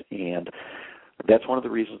attitudes, and that's one of the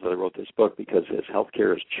reasons that I wrote this book, because as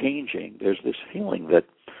healthcare is changing, there's this feeling that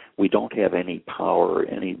we don't have any power or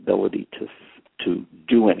any ability to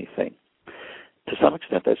do anything. To some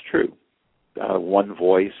extent, that's true. One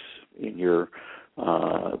voice in your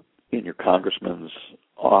congressman's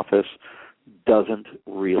office doesn't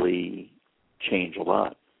really change a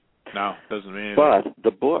lot. No, doesn't mean anything.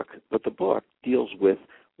 But the book deals with,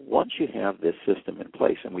 once you have this system in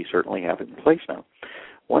place, and we certainly have it in place now.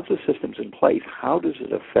 Once the system's in place, how does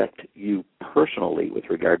it affect you personally with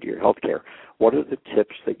regard to your health care? What are the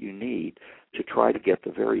tips that you need to try to get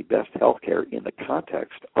the very best health care in the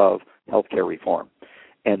context of health care reform?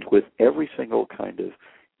 And with every single kind of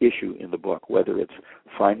issue in the book, whether it's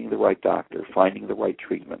finding the right doctor, finding the right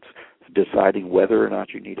treatments, deciding whether or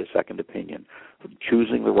not you need a second opinion,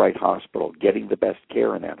 choosing the right hospital, getting the best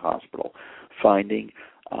care in that hospital, finding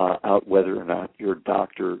out whether or not your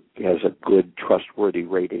doctor has a good, trustworthy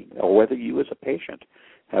rating, or whether you as a patient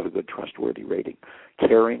have a good, trustworthy rating,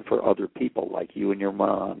 caring for other people like you and your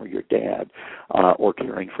mom or your dad, or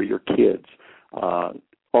caring for your kids.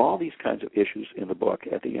 All these kinds of issues in the book.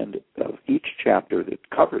 At the end of each chapter that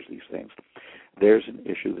covers these things, there's an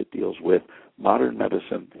issue that deals with modern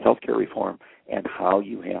medicine, healthcare reform, and how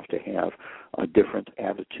you have to have a different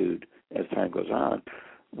attitude as time goes on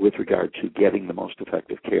with regard to getting the most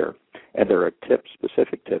effective care. And there are tips,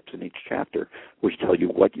 specific tips in each chapter, which tell you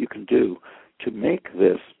what you can do to make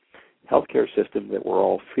this healthcare system that we're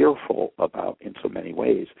all fearful about in so many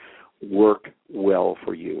ways work well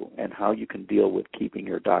for you, and how you can deal with keeping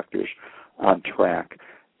your doctors on track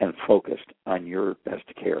and focused on your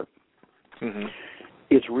best care. Mm-hmm.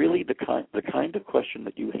 It's really the kind of question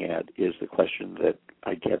that you had is the question that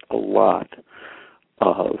I get a lot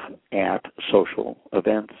of at social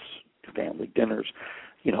events, family dinners.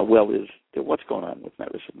 What's going on with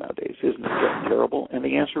medicine nowadays? Isn't it terrible? And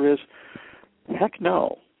the answer is, heck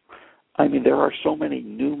no. I mean, there are so many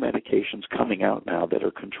new medications coming out now that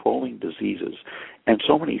are controlling diseases, and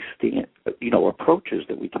so many approaches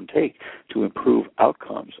that we can take to improve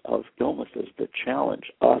outcomes of illnesses that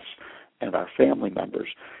challenge us and our family members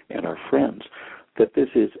and our friends, that this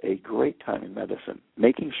is a great time in medicine,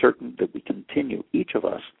 making certain that we continue, each of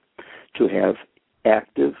us, to have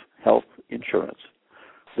active health insurance,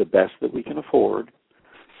 the best that we can afford,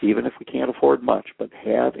 even if we can't afford much, but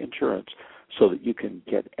have insurance so that you can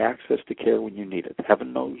get access to care when you need it.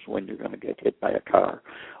 Heaven knows when you're going to get hit by a car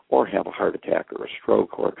or have a heart attack or a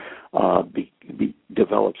stroke or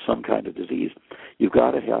develop some kind of disease. You've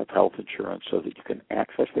got to have health insurance so that you can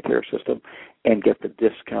access the care system and get the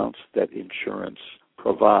discounts that insurance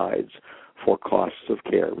provides for costs of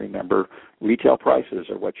care. Remember, retail prices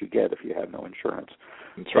are what you get if you have no insurance.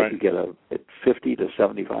 That's right. You get a 50 to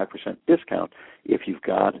 75% discount if you've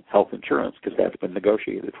got health insurance, because that's been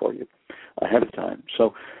negotiated for you ahead of time.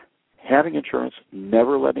 So having insurance,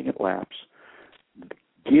 never letting it lapse,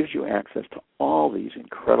 gives you access to all these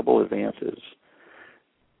incredible advances.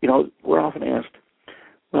 We're often asked,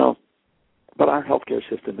 well, but our healthcare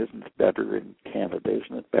system isn't better in Canada,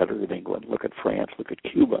 isn't it better in England? Look at France, look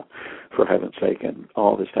at Cuba, for heaven's sake, and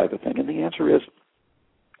all this type of thing. And the answer is,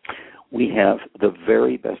 we have the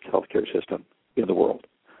very best healthcare system in the world.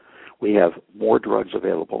 We have more drugs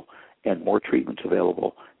available and more treatments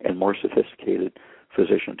available and more sophisticated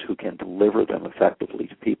physicians who can deliver them effectively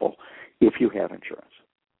to people if you have insurance.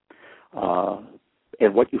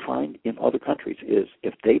 And what you find in other countries is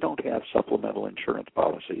if they don't have supplemental insurance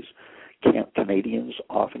policies, Canadians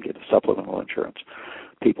often get a supplemental insurance.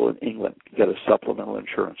 People in England get a supplemental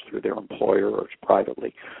insurance through their employer or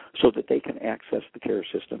privately so that they can access the care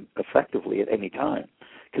system effectively at any time.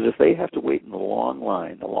 Because if they have to wait in the long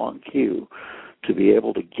line, the long queue, to be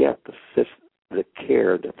able to get the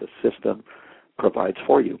care that the system provides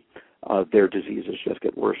for you, their diseases just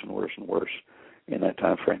get worse and worse and worse in that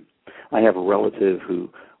time frame. I have a relative who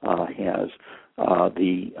has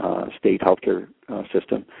the state healthcare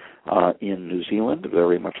system in New Zealand,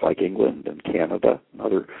 very much like England and Canada and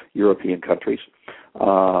other European countries,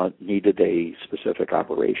 needed a specific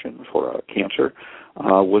operation for a cancer,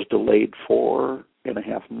 was delayed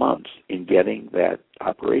 4.5 months in getting that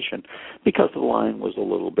operation because the line was a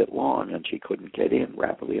little bit long and she couldn't get in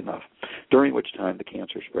rapidly enough, during which time the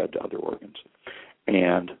cancer spread to other organs.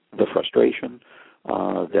 And the frustration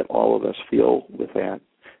that all of us feel with that,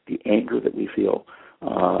 the anger that we feel,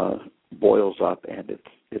 boils up, and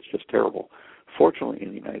it's just terrible. Fortunately, in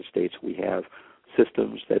the United States, we have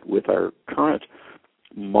systems that, with our current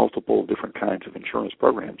multiple different kinds of insurance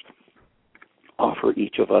programs, offer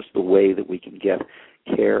each of us the way that we can get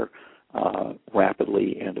care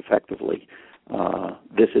rapidly and effectively.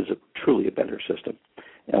 This is truly a better system,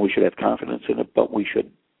 and we should have confidence in it, but we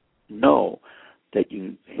should know that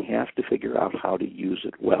you have to figure out how to use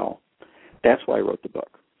it well. That's why I wrote the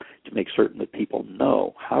book, to make certain that people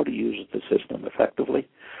know how to use the system effectively.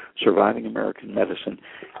 Surviving American Medicine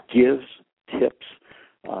gives tips.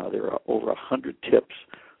 There are over 100 tips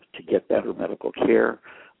to get better medical care.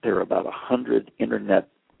 There are about 100 internet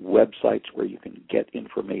websites where you can get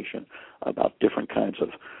information about different kinds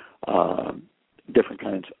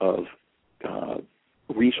of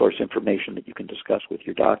resource information that you can discuss with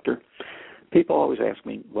your doctor. People always ask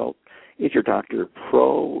me, well, is your doctor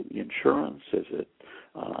pro-insurance? Is it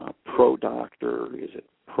pro-doctor? Is it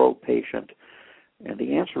pro-patient? And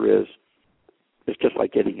the answer is, it's just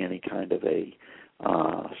like getting any kind of a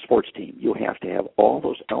sports team. You have to have all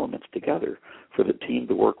those elements together for the team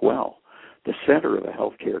to work well. The center of a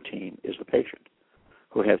healthcare team is the patient,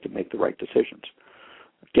 who has to make the right decisions,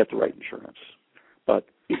 get the right insurance. But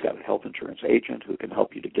you've got a health insurance agent who can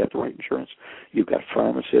help you to get the right insurance. You've got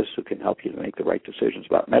pharmacists who can help you to make the right decisions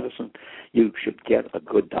about medicine. You should get a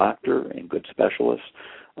good doctor and good specialists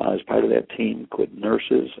as part of that team, good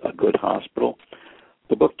nurses, a good hospital.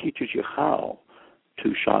 The book teaches you how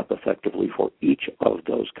to shop effectively for each of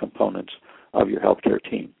those components of your healthcare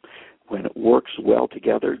team. When it works well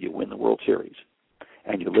together, you win the World Series,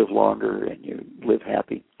 and you live longer and you live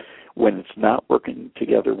happy. When it's not working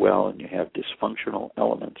together well and you have dysfunctional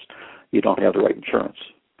elements, you don't have the right insurance,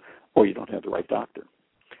 or you don't have the right doctor,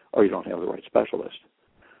 or you don't have the right specialist,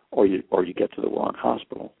 or you get to the wrong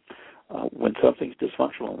hospital. When something's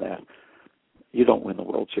dysfunctional in that, you don't win the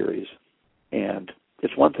World Series. And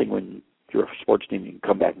it's one thing when you're a sports team, you can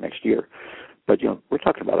come back next year. But, we're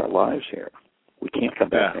talking about our lives here. We can't come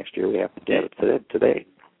back next year. We have to get it today.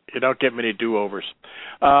 You don't get many do-overs.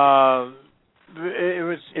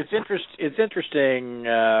 It's interesting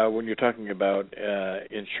when you're talking about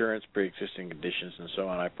insurance, pre-existing conditions, and so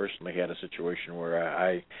on. I personally had a situation where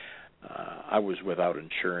I was without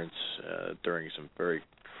insurance during some very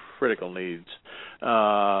critical needs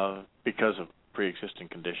because of pre-existing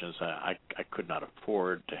conditions. I could not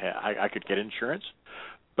afford to have. I could get insurance,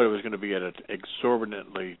 but it was going to be at an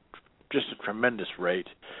exorbitantly, just a tremendous rate,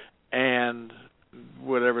 and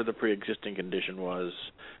whatever the pre-existing condition was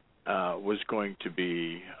going to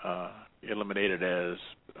be eliminated as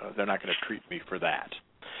they're not going to treat me for that.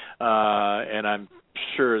 And I'm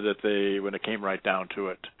sure that they, when it came right down to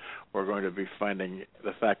it, were going to be finding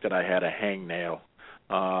the fact that I had a hangnail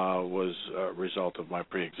was a result of my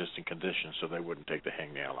pre-existing condition, so they wouldn't take the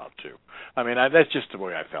hangnail out too. I mean, that's just the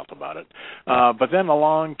way I felt about it. But then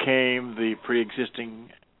along came the pre-existing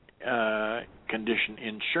condition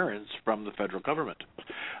insurance from the federal government,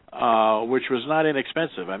 which was not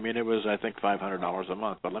inexpensive. I mean, it was, I think, $500 a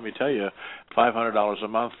month. But let me tell you, $500 a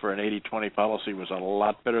month for an 80-20 policy was a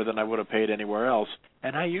lot better than I would have paid anywhere else,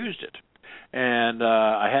 and I used it. And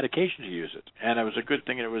I had occasion to use it, and it was a good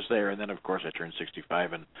thing it was there. And then, of course, I turned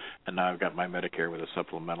 65, and now I've got my Medicare with a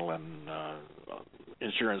supplemental, and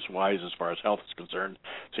insurance-wise, as far as health is concerned,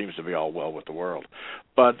 seems to be all well with the world.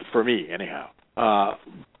 But for me, anyhow.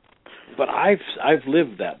 But I've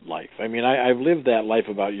lived that life. I mean, I've lived that life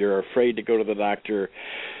about you're afraid to go to the doctor.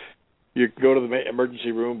 you go to the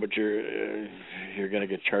emergency room, but you're going to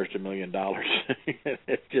get charged $1 million.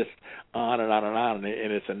 It's just on and on and on,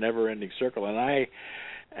 and it's a never-ending circle.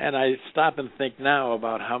 And I stop and think now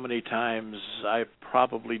about how many times I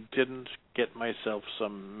probably didn't get myself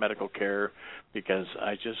some medical care because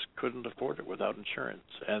I just couldn't afford it without insurance.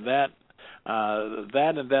 And that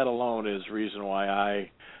alone is reason why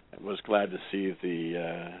I was glad to see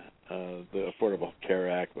the Affordable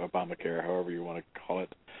Care Act, Obamacare, however you want to call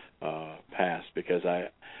it, passed, because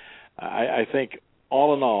I think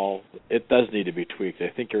all in all it does need to be tweaked.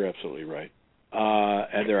 I think you're absolutely right,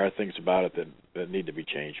 and there are things about it that need to be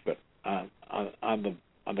changed. But on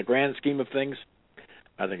the grand scheme of things,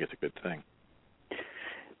 I think it's a good thing.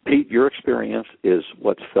 Pete, your experience is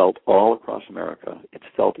what's felt all across America. It's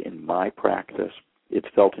felt in my practice. It's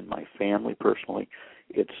felt in my family personally.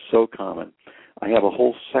 It's so common. I have a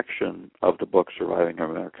whole section of the book, Surviving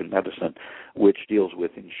American Medicine, which deals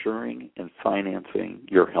with insuring and financing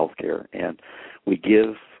your health care. And we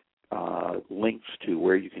give links to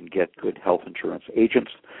where you can get good health insurance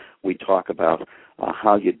agents. We talk about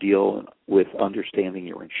how you deal with understanding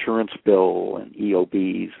your insurance bill and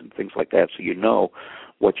EOBs and things like that, so you know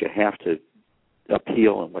what you have to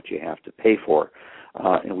appeal and what you have to pay for.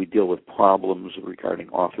 And we deal with problems regarding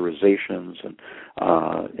authorizations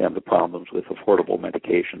and the problems with affordable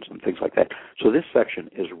medications and things like that. So this section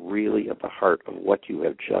is really at the heart of what you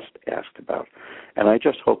have just asked about. And I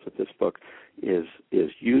just hope that this book is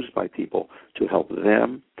used by people to help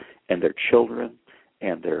them and their children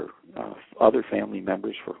and their other family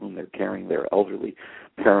members for whom they're caring, their elderly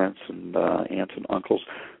parents and aunts and uncles,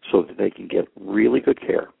 so that they can get really good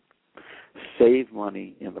care, save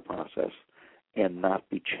money in the process, and not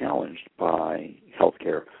be challenged by health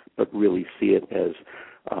care, but really see it as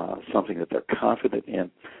something that they're confident in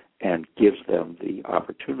and gives them the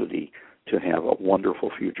opportunity to have a wonderful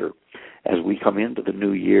future. As we come into the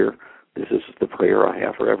new year, this is the prayer I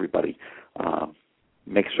have for everybody.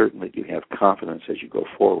 Make certain that you have confidence as you go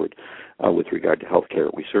forward with regard to health care.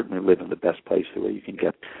 We certainly live in the best place where you can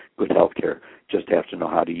get good health care. Just have to know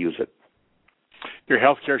how to use it. Your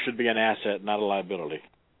health care should be an asset, not a liability.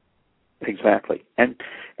 Exactly. And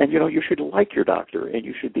you know, you should like your doctor, and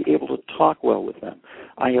you should be able to talk well with them.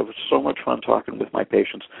 I have so much fun talking with my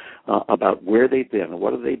patients about where they've been and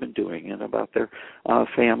what have they been doing and about their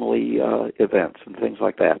family events and things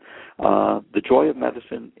like that. The joy of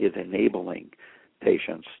medicine is enabling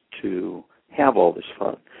patients to have all this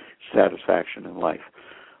fun, satisfaction in life.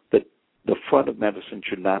 But the fun of medicine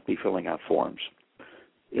should not be filling out forms.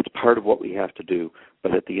 It's part of what we have to do,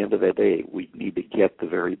 but at the end of the day, we need to get the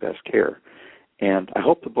very best care. And I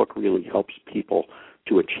hope the book really helps people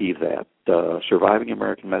to achieve that. Surviving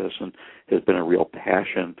American Medicine has been a real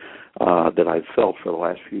passion that I've felt for the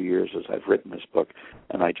last few years as I've written this book,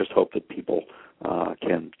 and I just hope that people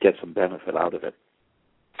can get some benefit out of it.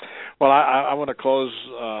 Well, I want to close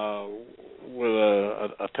with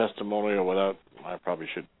a testimonial without, I probably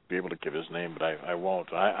should be able to give his name, but I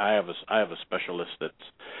won't. I have a specialist that's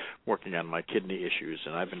working on my kidney issues,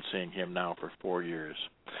 and I've been seeing him now for 4 years.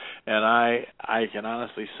 And I can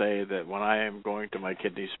honestly say that when I am going to my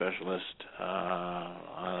kidney specialist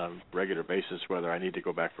on a regular basis, whether I need to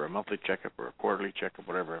go back for a monthly checkup or a quarterly checkup,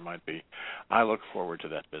 whatever it might be, I look forward to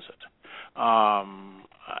that visit.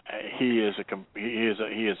 He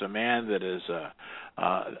is a man that is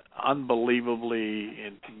unbelievably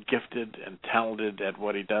gifted and talented at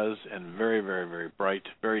what he does, and very, very, very bright,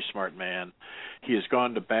 very smart man. He has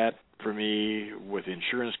gone to bat for me with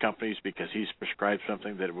insurance companies because he's prescribed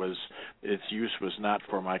something that its use was not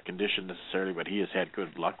for my condition necessarily, but he has had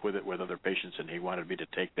good luck with it with other patients, and he wanted me to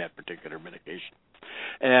take that particular medication.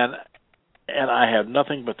 And I have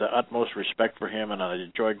nothing but the utmost respect for him, and I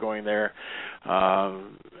enjoy going there.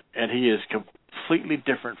 And he is completely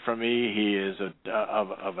different from me. He is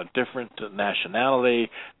of a different nationality,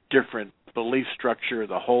 different belief structure,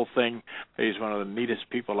 the whole thing. He's one of the neatest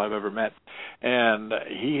people I've ever met. And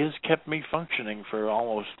he has kept me functioning for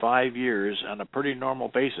almost 5 years on a pretty normal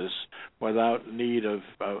basis without need of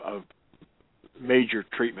major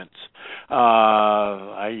treatments,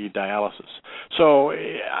 i.e. dialysis. So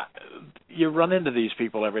you run into these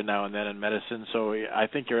people every now and then in medicine. So I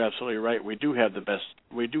think you're absolutely right. We do have the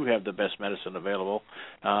best medicine available,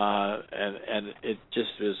 and it just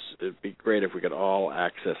it'd be great if we could all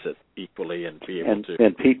access it equally and be able to.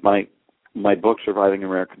 And Pete, my book, Surviving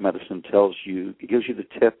American Medicine, it gives you the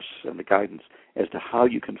tips and the guidance as to how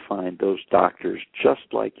you can find those doctors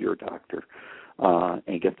just like your doctor.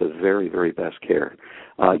 And get the very, very best care.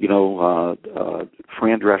 Fran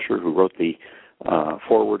Drescher, who wrote the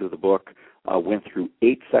foreword of the book, went through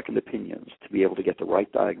 8 second opinions to be able to get the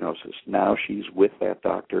right diagnosis. Now she's with that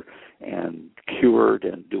doctor and cured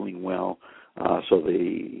and doing well. So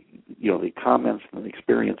the comments and the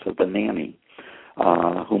experience of the nanny,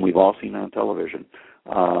 whom we've all seen on television,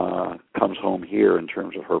 comes home here in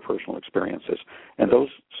terms of her personal experiences. And those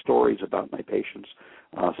stories about my patients,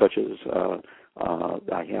 such as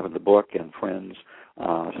I have in the book, and friends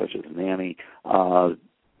such as the nanny,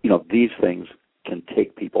 these things can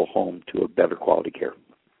take people home to a better quality care.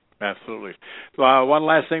 Absolutely. One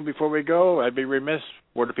last thing before we go, I'd be remiss.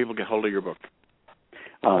 Where do people get hold of your book?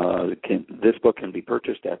 This book can be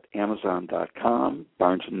purchased at Amazon.com,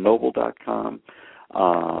 BarnesandNoble.com,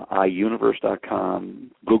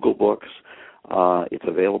 iUniverse.com, Google Books. It's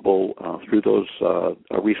available through those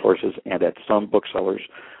resources and at some booksellers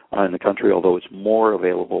in the country, although it's more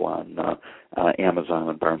available on Amazon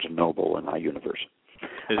and Barnes & Noble and iUniverse.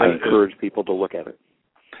 I encourage people to look at it.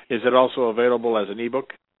 Is it also available as an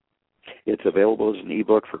ebook? It's available as an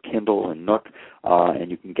ebook for Kindle and Nook, and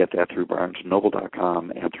you can get that through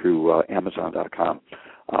BarnesandNoble.com and through Amazon.com,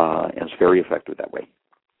 and it's very effective that way.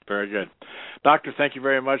 Very good. Doctor, thank you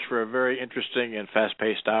very much for a very interesting and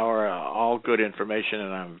fast-paced hour. All good information,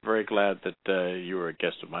 and I'm very glad that you were a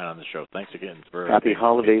guest of mine on the show. Thanks again. Happy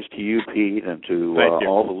holidays to you, Pete, and to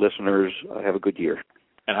all the listeners. Have a good year.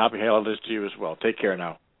 And happy holidays to you as well. Take care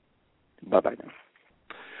now. Bye-bye now.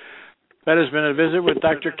 That has been a visit with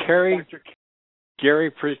Dr. Cary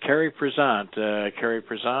Presant. Cary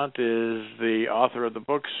Presant is the author of the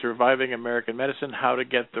book Surviving American Medicine: How to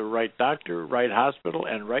Get the Right Doctor, Right Hospital,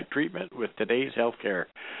 and Right Treatment with Today's Healthcare.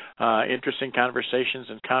 Interesting conversations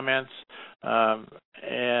and comments.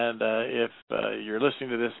 And if you're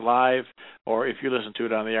listening to this live, or if you listen to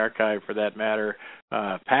it on the archive for that matter,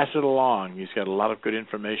 pass it along. He's got a lot of good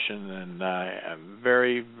information, and a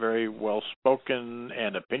very, very well-spoken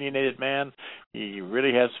and opinionated man. He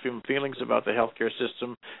really has feelings about the healthcare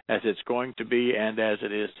system as it's going to be and as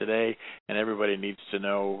it is today, and everybody needs to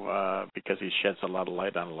know because he sheds a lot of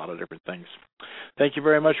light on a lot of different things. Thank you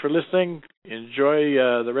very much for listening. Enjoy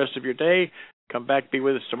the rest of your day. Come back, be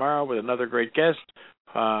with us tomorrow with another great guest.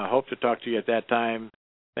 Hope to talk to you at that time.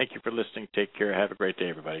 Thank you for listening. Take care. Have a great day,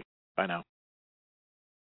 everybody. Bye now.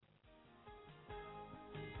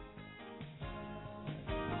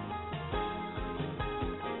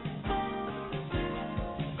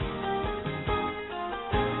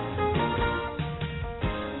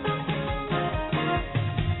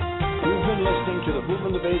 You've been listening to the Boomer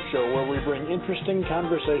and the Babe Show, where we bring interesting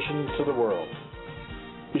conversations to the world.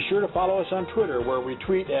 Be sure to follow us on Twitter, where we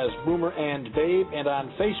tweet as Boomer and Babe, and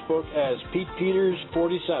on Facebook as Pete Peters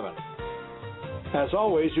 47. As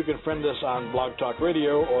always, you can friend us on Blog Talk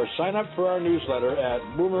Radio or sign up for our newsletter at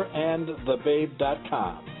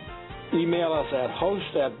boomerandthebabe.com. Email us at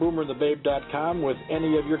host@boomerandthebabe.com with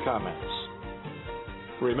any of your comments.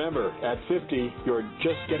 Remember, at 50, you're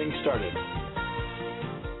just getting started.